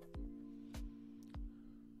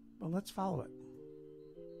 But let's follow it.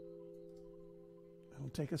 It'll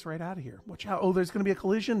take us right out of here. Watch out. Oh, there's going to be a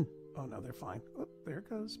collision. Oh, no, they're fine. Oh, there it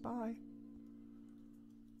goes. Bye.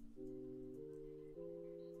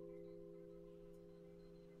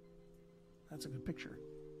 That's a good picture.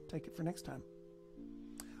 Take it for next time.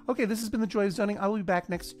 Okay, this has been The Joy of Zoning. I will be back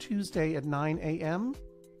next Tuesday at 9 a.m.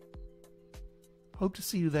 Hope to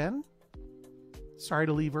see you then. Sorry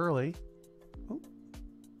to leave early. Oh.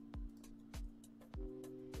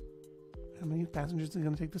 How many passengers are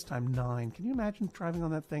going to take this time? 9. Can you imagine driving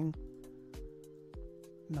on that thing?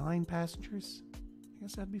 9 passengers? I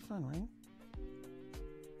guess that'd be fun, right?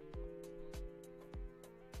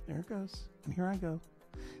 There it goes. And here I go.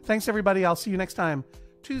 Thanks, everybody. I'll see you next time.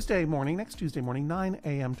 Next Tuesday morning, 9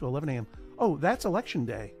 a.m. to 11 a.m. Oh, that's election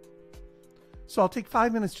day. So I'll take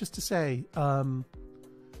 5 minutes just to say, on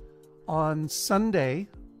Sunday,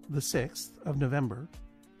 the 6th of November,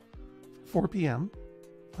 4 p.m.,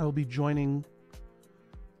 I will be joining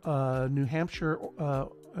New Hampshire,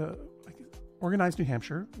 Organized New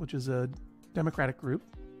Hampshire, which is a Democratic group.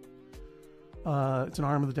 It's an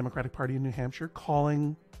arm of the Democratic Party in New Hampshire,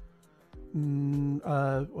 calling,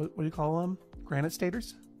 what do you call them? Granite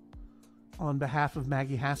Staters, on behalf of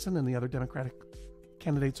Maggie Hassan and the other Democratic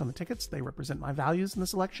candidates on the tickets. They represent my values in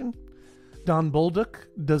this election. Don Bolduc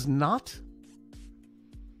does not.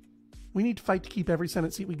 We need to fight to keep every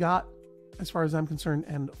Senate seat we got, as far as I'm concerned,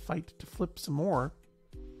 and fight to flip some more.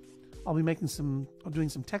 I'll be doing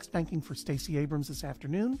some text banking for Stacey Abrams this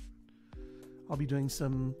afternoon. I'll be doing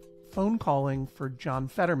some phone calling for John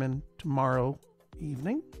Fetterman tomorrow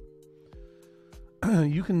evening.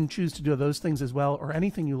 You can choose to do those things as well, or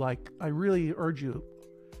anything you like. I really urge you,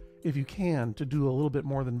 if you can, to do a little bit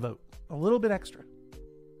more than vote. A little bit extra.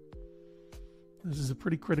 This is a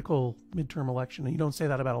pretty critical midterm election, and you don't say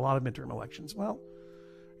that about a lot of midterm elections. Well,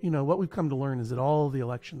 you know, what we've come to learn is that all of the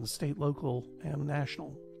elections, state, local, and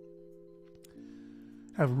national,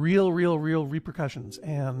 have real repercussions.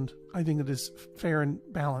 And I think it is fair and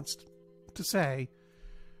balanced to say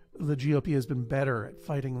the GOP has been better at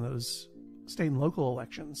fighting those state and local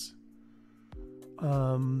elections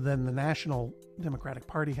than the National Democratic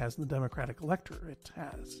Party has and the Democratic electorate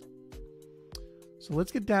has. So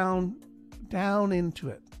let's get down into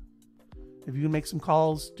it. If you can make some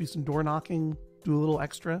calls, do some door knocking, do a little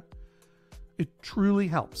extra, it truly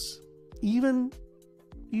helps. Even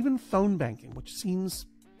phone banking, which seems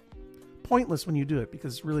pointless when you do it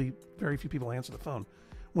because really very few people answer the phone.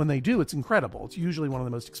 When they do, it's incredible. It's usually one of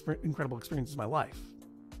the most incredible experiences of my life.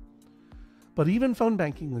 But even phone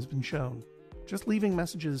banking has been shown. Just leaving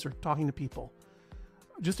messages or talking to people,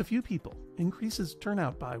 just a few people, increases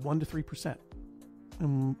turnout by 1 to 3%.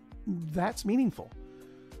 And that's meaningful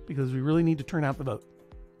because we really need to turn out the vote.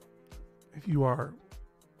 If you are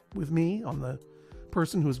with me on the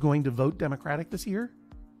person who is going to vote Democratic this year,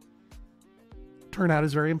 turnout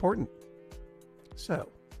is very important. So,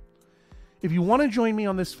 if you want to join me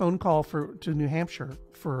on this phone call to New Hampshire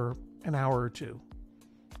for an hour or two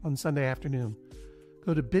on Sunday afternoon,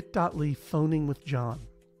 go to bit.ly phoning with John.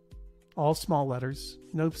 All small letters,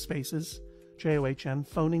 no spaces, JOHN,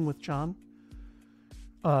 phoning with John.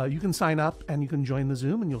 You can sign up and you can join the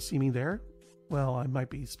Zoom and you'll see me there. Well, I might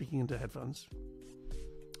be speaking into headphones.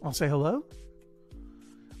 I'll say hello.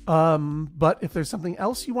 But if there's something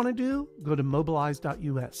else you want to do, go to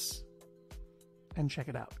mobilize.us and check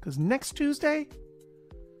it out. Because next Tuesday,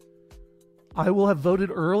 I will have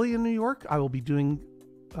voted early in New York. I will be doing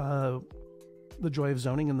the Joy of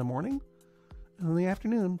Zoning in the morning. And in the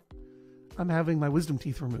afternoon, I'm having my wisdom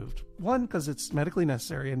teeth removed. 1, because it's medically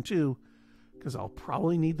necessary. And 2, because I'll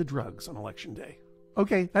probably need the drugs on election day.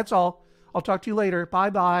 Okay, that's all. I'll talk to you later.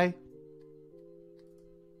 Bye-bye.